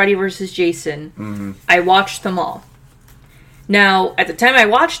until Freddy vs. Jason. Mm-hmm. I watched them all. Now, at the time I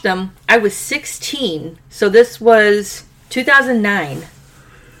watched them, I was 16, so this was 2009.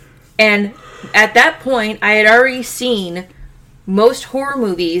 And at that point, I had already seen most horror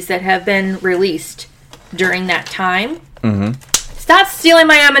movies that have been released during that time. Mm-hmm. Stop stealing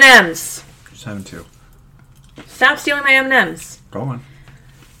my M&Ms. Just having to. Stop stealing my M&Ms. Go on.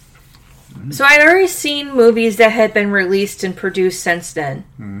 Mm-hmm. So I'd already seen movies that had been released and produced since then.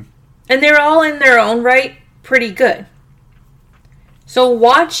 Mm-hmm. And they're all in their own right pretty good. So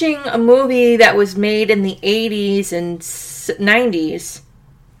watching a movie that was made in the 80s and 90s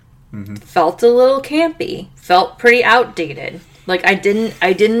felt a little campy. Felt pretty outdated. Like I didn't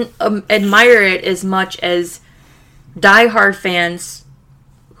admire it as much as diehard fans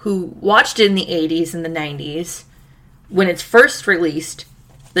who watched it in the 80s and the 90s when it's first released.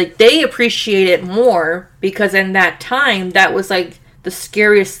 Like, they appreciate it more because in that time, that was like the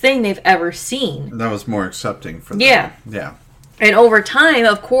scariest thing they've ever seen. That was more accepting for them. Yeah. Yeah. And over time,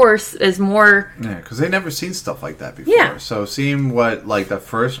 of course, is more... Yeah, because they never seen stuff like that before. Yeah. So seeing what, like, the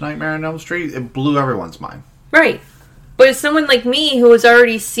first Nightmare on Elm Street, it blew everyone's mind. Right. But as someone like me who has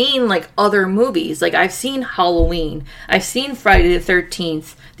already seen, like, other movies, like, I've seen Halloween, I've seen Friday the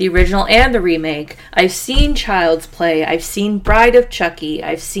 13th, the original and the remake, I've seen Child's Play, I've seen Bride of Chucky,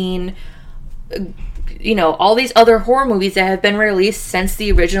 I've seen, you know, all these other horror movies that have been released since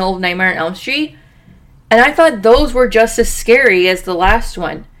the original Nightmare on Elm Street, and I thought those were just as scary as the last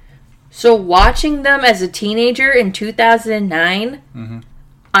one. So watching them as a teenager in 2009,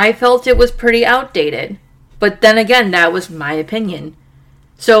 I felt it was pretty outdated. But then again, that was my opinion.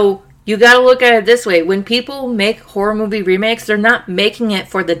 So you gotta look at it this way. When people make horror movie remakes, they're not making it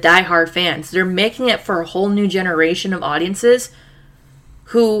for the diehard fans. They're making it for a whole new generation of audiences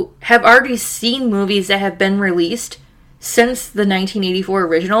who have already seen movies that have been released since the 1984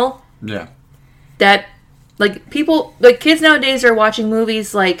 original. Yeah. That, like, people, like, kids nowadays are watching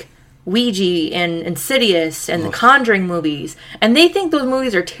movies like Ouija and Insidious and the Conjuring movies, and they think those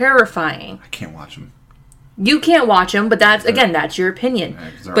movies are terrifying. I can't watch them. You can't watch them, but that's, again, that's your opinion. Yeah,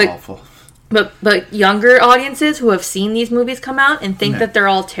 'cause they're awful. But younger audiences who have seen these movies come out and think that they're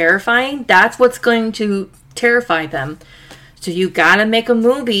all terrifying, that's what's going to terrify them. So you gotta make a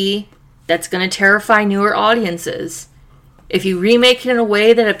movie that's gonna terrify newer audiences. If you remake it in a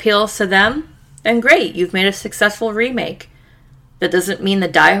way that appeals to them, then great, you've made a successful remake. That doesn't mean the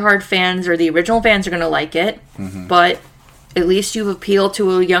diehard fans or the original fans are gonna like it, but at least you've appealed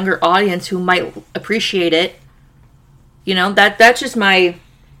to a younger audience who might appreciate it. You know, that's just my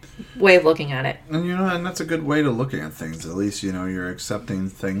way of looking at it. And, you know, and that's a good way to look at things. At least, you know, you're accepting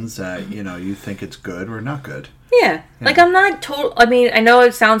things that, you know, you think it's good or not good. Yeah. Like, I'm not I mean, I know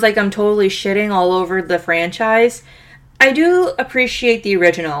it sounds like I'm totally shitting all over the franchise. I do appreciate the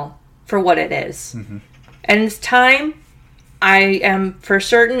original for what it is. And it's time... I am for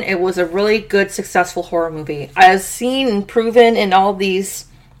certain it was a really good, successful horror movie. I've seen and proven in all these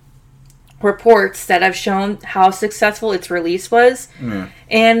reports that have shown how successful its release was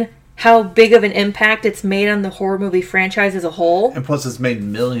and how big of an impact it's made on the horror movie franchise as a whole. And plus, it's made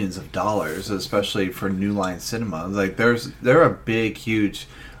millions of dollars, especially for New Line Cinema. Like, they're a big, huge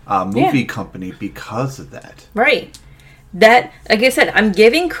movie company because of that. Right. That, like I said, I'm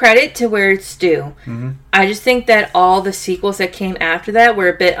giving credit to where it's due. I just think that all the sequels that came after that were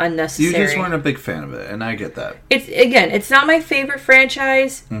a bit unnecessary. You just weren't a big fan of it, and I get that. It's not my favorite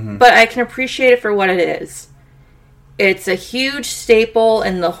franchise, but I can appreciate it for what it is. It's a huge staple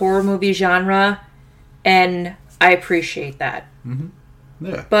in the horror movie genre, and I appreciate that.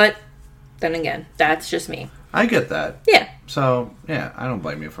 Yeah. But, then again, that's just me. I get that. Yeah. So, yeah, I don't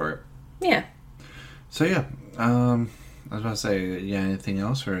blame you for it. Yeah. So, yeah, I was about to say, yeah, anything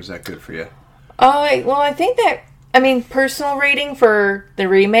else, or is that good for you? Well, I think that, I mean, personal rating for the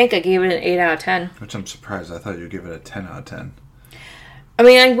remake, I gave it an 8 out of 10. Which I'm surprised. I thought you'd give it a 10 out of 10. I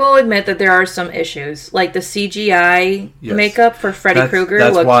mean, I will admit that there are some issues. Like, the CGI makeup for Freddy Krueger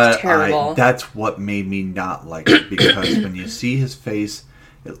looked terrible. That's what made me not like it, because when you see his face,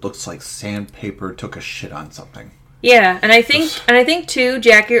 it looks like sandpaper took a shit on something. Yeah, and I think too,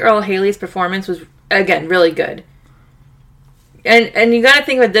 Jackie Earle Haley's performance was, again, really good. And you gotta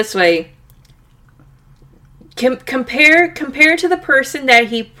think of it this way. Compare to the person that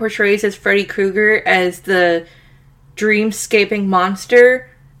he portrays as Freddy Krueger as the dreamscaping monster,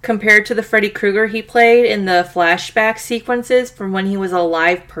 compared to the Freddy Krueger he played in the flashback sequences from when he was a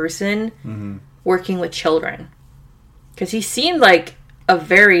live person working with children. Because he seemed like a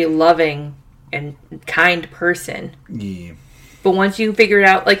very loving and kind person. Yeah. But once you figure it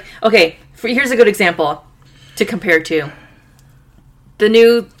out, like, okay, here's a good example to compare to. The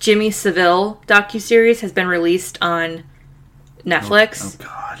new Jimmy Savile docuseries has been released on Netflix. Oh,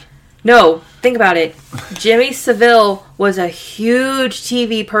 God. No, think about it. Jimmy Savile was a huge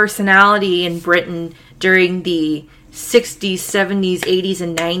TV personality in Britain during the 60s, 70s, 80s,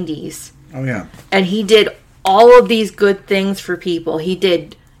 and 90s. Oh, yeah. And he did all of these good things for people.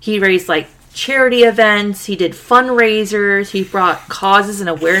 He raised, like, charity events. He did fundraisers. He brought causes and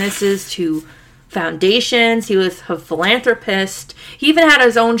awarenesses to foundations. He was a philanthropist. He even had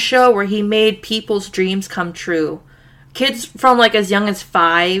his own show where he made people's dreams come true. Kids from, like, as young as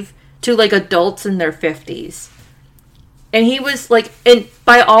 5 to, like, adults in their 50s. And he was, like, and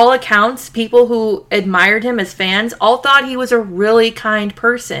by all accounts, people who admired him as fans all thought he was a really kind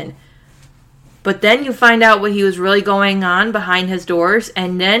person. But then you find out what he was really going on behind his doors,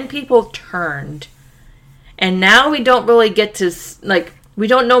 and then people turned. And now we don't really get to, like, we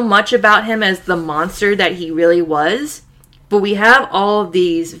don't know much about him as the monster that he really was, but we have all of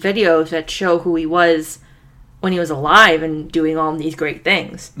these videos that show who he was when he was alive and doing all these great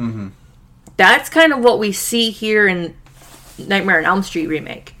things. Mm-hmm. That's kind of what we see here in Nightmare on Elm Street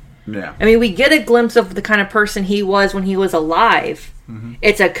remake. Yeah. I mean, we get a glimpse of the kind of person he was when he was alive. Mm-hmm.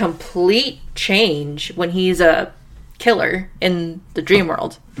 It's a complete change when he's a killer in the dream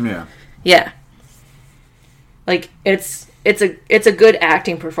world. Yeah. Yeah. Like, it's a good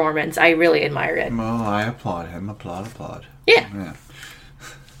acting performance. I really admire it. Well, I applaud him. Applaud. Yeah.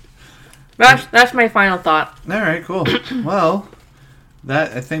 That's my final thought. All right, cool. Well,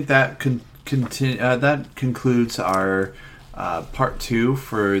 I think that that concludes our part 2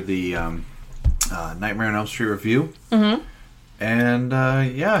 for the Nightmare on Elm Street review. Mm-hmm. And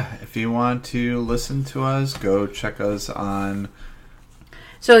if you want to listen to us, go check us on.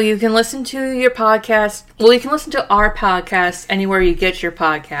 So you can listen to your podcast. Well, you can listen to our podcast anywhere you get your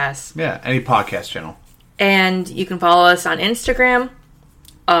podcasts. Yeah, any podcast channel. And you can follow us on Instagram.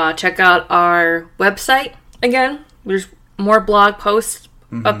 Check out our website again. There's more blog posts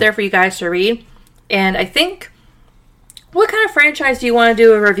up there for you guys to read. And I think, what kind of franchise do you want to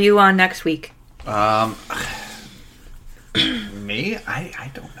do a review on next week? Me? I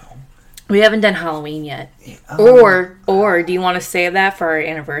don't know. We haven't done Halloween yet. Or do you want to save that for our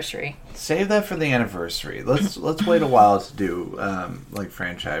anniversary? Save that for the anniversary. Let's wait a while to do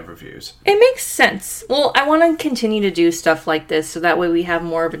franchise reviews. It makes sense. Well, I want to continue to do stuff like this so that way we have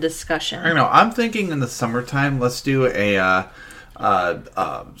more of a discussion. I know. I'm thinking in the summertime, let's do a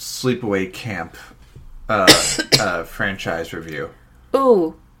sleepaway camp franchise review.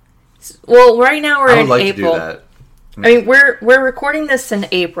 Ooh. Well, right now we're in April. I would like to do that. I mean, we're recording this in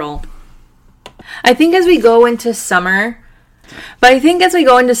April. I think as we go into summer,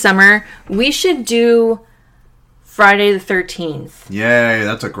 we should do Friday the 13th. Yay,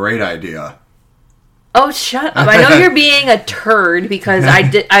 that's a great idea. Oh, shut up. I know you're being a turd because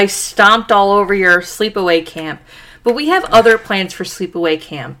I stomped all over your sleepaway camp. But we have other plans for sleepaway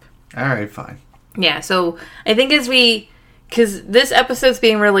camp. All right, fine. Yeah, so I think because this episode's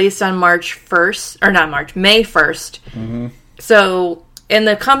being released on May 1st. Mm-hmm. So in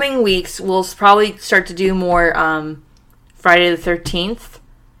the coming weeks, we'll probably start to do more Friday the 13th.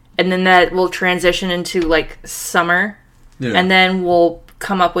 And then that will transition into, summer. Yeah. And then we'll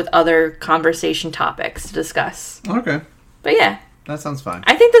come up with other conversation topics to discuss. Okay. But yeah. That sounds fine.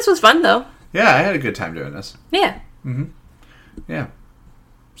 I think this was fun, though. Yeah, I had a good time doing this. Yeah. Mm-hmm. Yeah.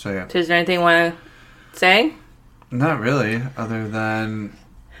 So, yeah. So is there anything you want to say? Not really, other than...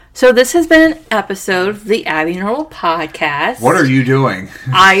 So this has been an episode of the Abby Normal Podcast. What are you doing?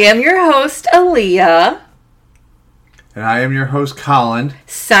 I am your host, Aaliyah. And I am your host, Colin.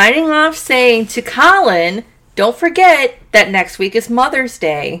 Signing off saying to Colin, don't forget that next week is Mother's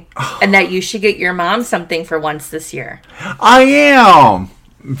Day. And that you should get your mom something for once this year. I am!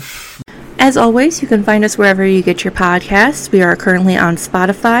 As always, you can find us wherever you get your podcasts. We are currently on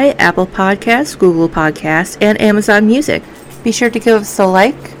Spotify, Apple Podcasts, Google Podcasts, and Amazon Music. Be sure to give us a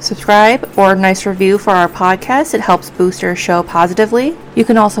like, subscribe, or a nice review for our podcast. It helps boost our show positively. You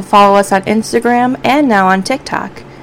can also follow us on Instagram and now on TikTok.